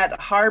at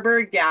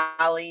Harbor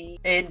Galley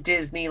in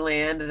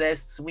Disneyland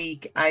this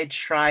week, I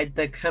tried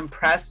the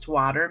compressed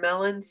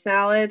watermelon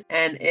salad,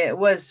 and it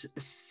was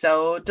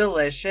so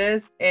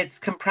delicious. It's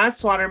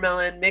compressed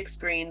watermelon, mixed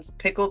greens,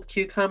 pickled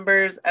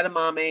cucumbers,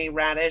 edamame,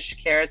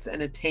 radish, carrots,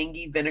 and a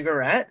tangy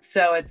vinaigrette.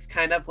 So it's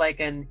kind of like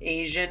an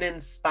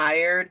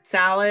Asian-inspired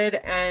salad.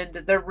 And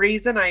the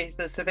reason I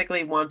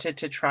specifically wanted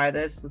to try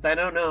this was, I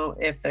don't know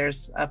if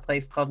there's a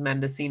place called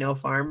Mendocino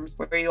Farms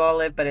where you all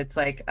live, but it's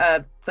like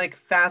a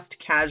fast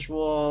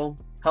casual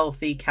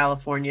healthy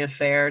California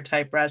fare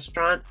type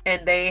restaurant,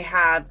 and they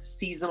have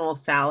seasonal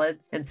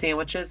salads and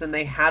sandwiches, and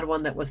they had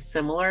one that was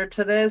similar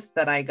to this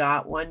that I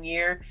got one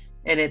year,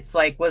 and it's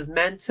like was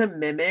meant to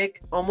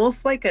mimic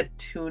almost like a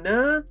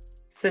tuna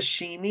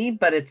sashimi,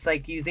 but it's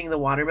like using the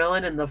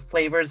watermelon and the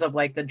flavors of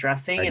like the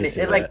dressing, and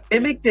it like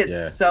mimicked it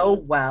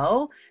so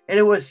well, and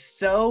it was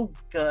so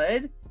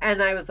good.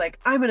 And I was like,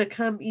 I'm gonna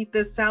come eat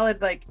this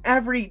salad like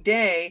every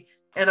day.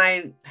 And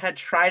I had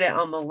tried it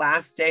on the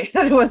last day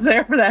that I was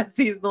there for that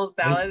seasonal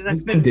salad.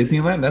 This is in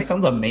Disneyland? That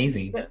sounds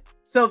amazing.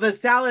 So the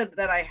salad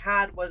that I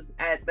had was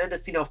at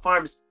Mendocino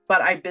Farms,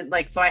 but I've been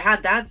like, so I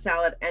had that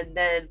salad, and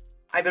then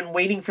I've been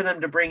waiting for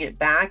them to bring it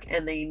back,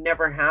 and they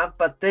never have.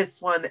 But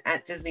this one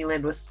at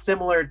Disneyland was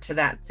similar to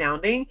that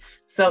sounding,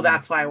 so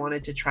that's why I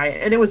wanted to try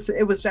it. And it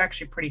was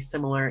actually pretty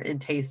similar in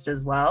taste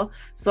as well.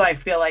 So I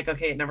feel like,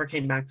 okay, it never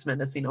came back to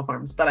Mendocino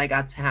Farms, but I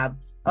got to have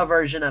a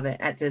version of it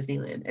at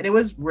Disneyland, and it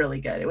was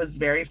really good. It was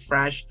very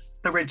fresh.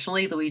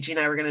 Originally, Luigi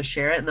and I were going to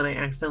share it, and then I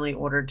accidentally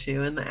ordered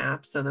 2 in the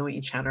app, so then we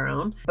each had our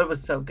own. But it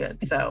was so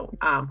good. So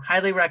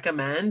highly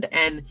recommend.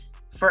 And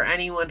for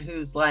anyone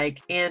who's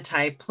like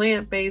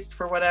anti-plant-based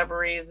for whatever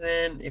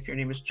reason, if your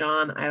name is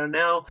John, I don't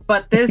know.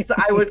 But this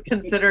I would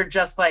consider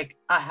just like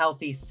a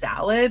healthy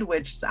salad,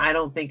 which I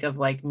don't think of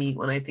like meat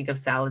when I think of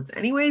salads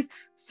anyways.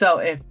 So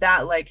if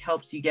that like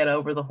helps you get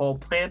over the whole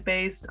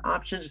plant-based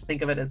option, just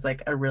think of it as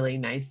like a really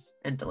nice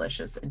and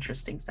delicious,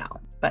 interesting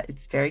salad. But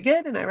it's very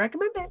good, and I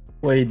recommend it.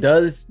 Well,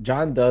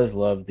 John does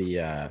love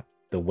the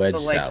wedge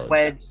salad.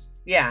 Wedge,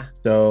 yeah.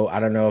 So I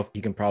don't know if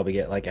you can probably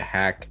get like a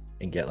hack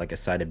and get like a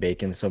side of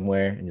bacon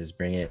somewhere and just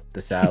bring it the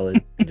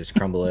salad and just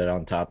crumble it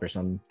on top or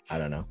something. I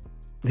don't know.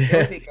 It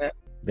would be good.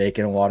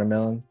 Bacon and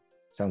watermelon.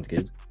 Sounds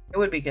good. It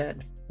would be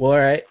good. Well, all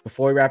right.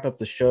 Before we wrap up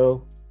the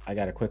show, I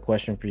got a quick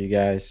question for you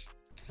guys.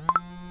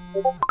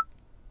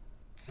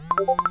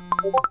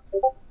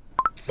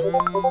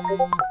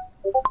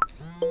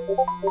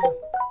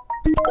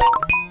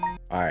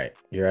 All right.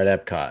 You're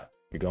at Epcot.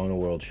 You're going to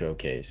World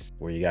Showcase.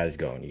 Where you guys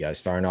going? You guys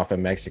starting off at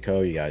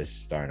Mexico? You guys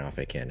starting off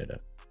at Canada?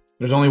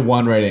 There's only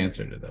one right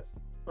answer to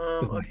this.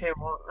 Okay,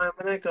 well, I'm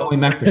gonna go. Only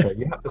Mexico.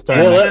 You have to start.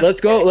 Well,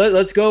 let's go.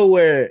 Let's go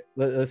where.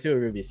 Let's see what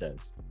Ruby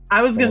says.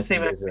 I was gonna say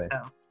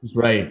Mexico. She's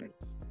right.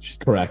 She's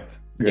correct.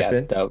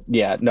 Griffin?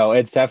 No,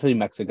 it's definitely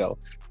Mexico.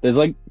 There's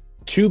like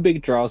two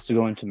big draws to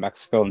going to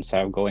Mexico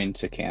instead of going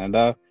to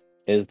Canada.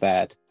 Is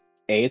that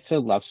A, it's to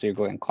the left, so you're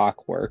going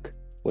clockwork,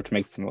 which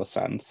makes the most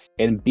sense,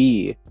 and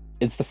B,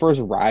 it's the first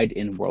ride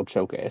in World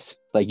Showcase.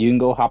 Like, you can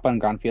go hop on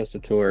Grand Fiesta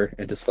Tour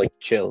and just like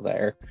chill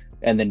there,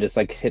 and then just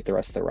like hit the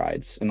rest of the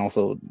rides. And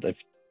also, if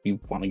you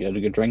want to get a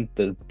good drink,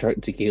 the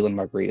tequila and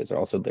margaritas are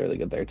also really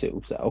good there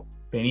too. So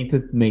they need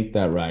to make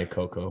that ride,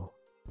 Coco,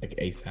 like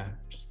ASAP.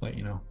 Just let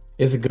you know,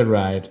 it's a good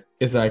ride.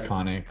 It's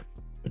iconic,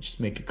 but just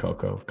make it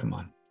Coco. Come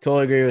on.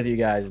 Totally agree with you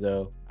guys,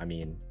 though. I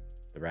mean,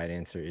 the right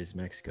answer is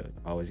Mexico.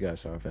 Always gotta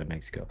start off at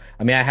Mexico.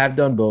 I mean, I have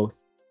done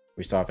both.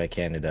 We start off at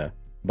Canada,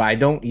 but I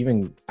don't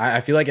even.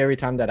 I feel like every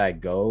time that I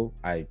go,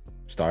 I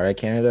start at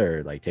Canada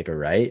or like take a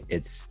right.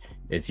 It's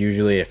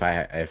usually if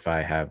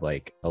I have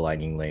like a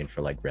lightning lane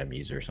for like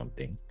Remy's or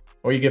something.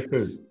 Or you get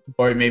food,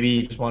 or maybe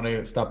you just want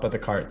to stop at the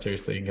cart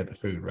seriously and get the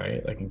food,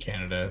 right? Like in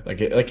Canada, like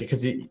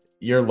because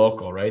you're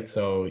local, right?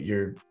 So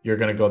you're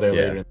gonna go there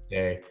later in the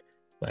day.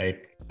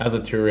 Like as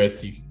a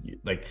tourist, you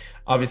like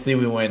obviously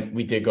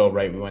we did go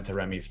right. We went to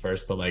Remy's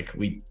first, but like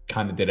we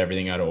kind of did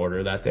everything out of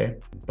order that day.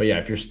 But yeah,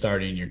 if you're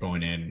starting, you're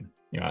going in,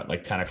 at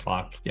like 10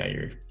 o'clock. Yeah,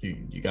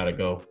 you gotta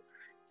go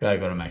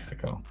to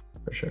Mexico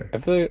for sure. I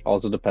feel like it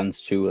also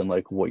depends too on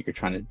like what you're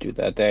trying to do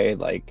that day.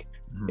 Like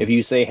if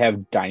you say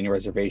have dining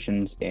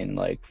reservations in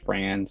like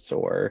France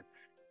or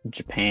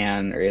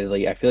Japan or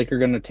Italy, I feel like you're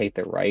gonna take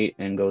the right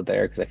and go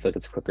there because I feel like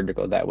it's quicker to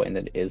go that way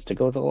than it is to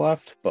go to the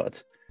left.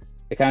 But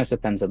it kind of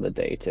depends on the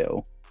day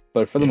too.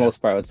 But for the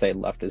most part, I would say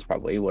left is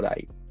probably what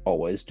I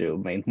always do. I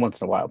mean, once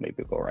in a while,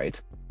 maybe go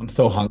right. I'm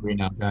so hungry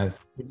now,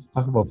 guys. We just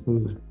talk about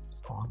food. I'm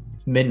so hungry.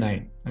 It's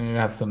midnight. I'm gonna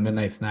have some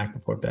midnight snack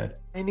before bed.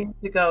 I need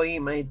to go eat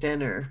my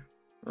dinner.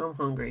 I'm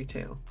hungry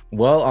too.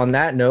 Well, on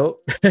that note,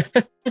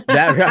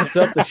 that wraps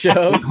up the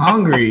show. I'm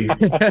hungry.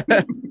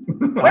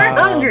 We're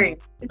hungry.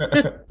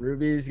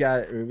 Ruby's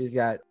got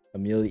a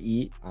meal to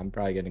eat. I'm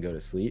probably gonna go to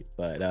sleep,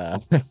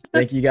 but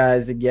thank you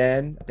guys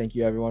again. Thank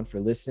you everyone for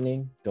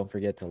listening. Don't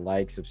forget to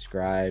like,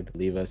 subscribe,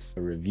 leave us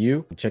a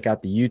review, check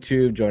out the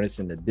YouTube, join us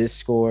in the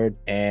Discord,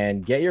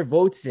 and get your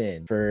votes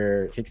in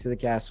for Kicks to the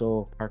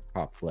Castle Park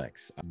Pop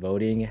Flex.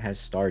 Voting has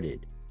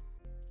started.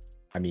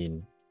 I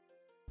mean,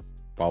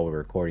 while we're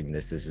recording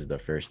this is the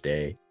first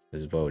day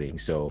is voting,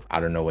 so I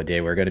don't know what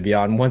day we're going to be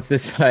on once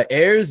this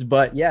airs,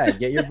 but yeah,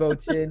 get your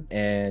votes in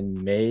and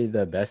may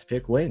the best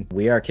pick win.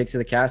 We are Kicks to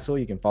the Castle.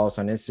 You can follow us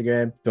on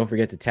Instagram. Don't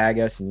forget to tag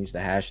us and use the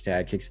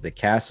hashtag Kicks to the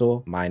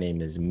Castle. My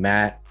name is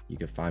Matt. You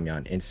can find me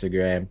on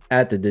Instagram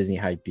at the Disney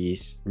Hype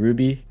Beast.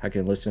 Ruby, how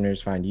can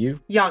listeners find you?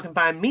 Y'all can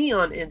find me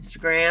on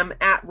Instagram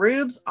at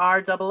Rubes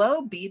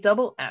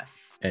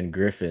ROOBSS. And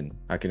Griffin,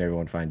 how can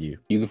everyone find you?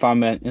 You can find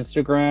me on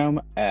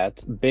Instagram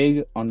at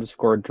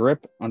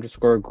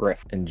big_drip_griff.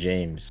 And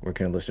James, where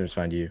can listeners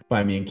find you?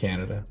 Find me in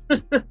Canada. You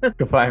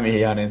can find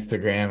me on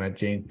Instagram at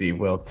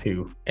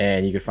JamesBWill2.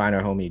 And you can find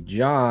our homie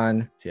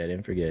John. See, I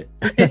didn't forget.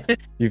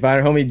 You can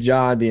find our homie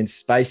John being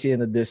spicy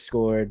in the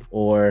Discord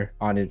or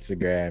on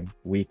Instagram,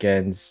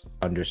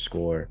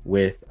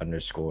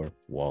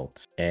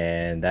 weekends_with_Walt.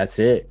 And that's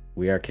it.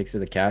 We are Kicks to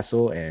the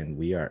Castle and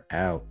we are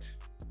out.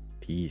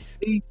 Peace.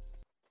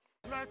 Peace.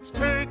 Let's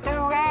take a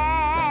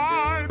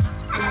ride.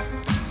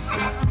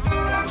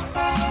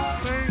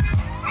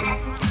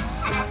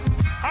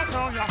 I'll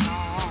show you how.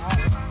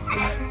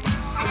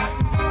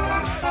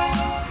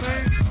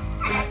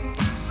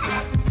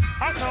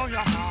 I'll show you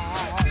how.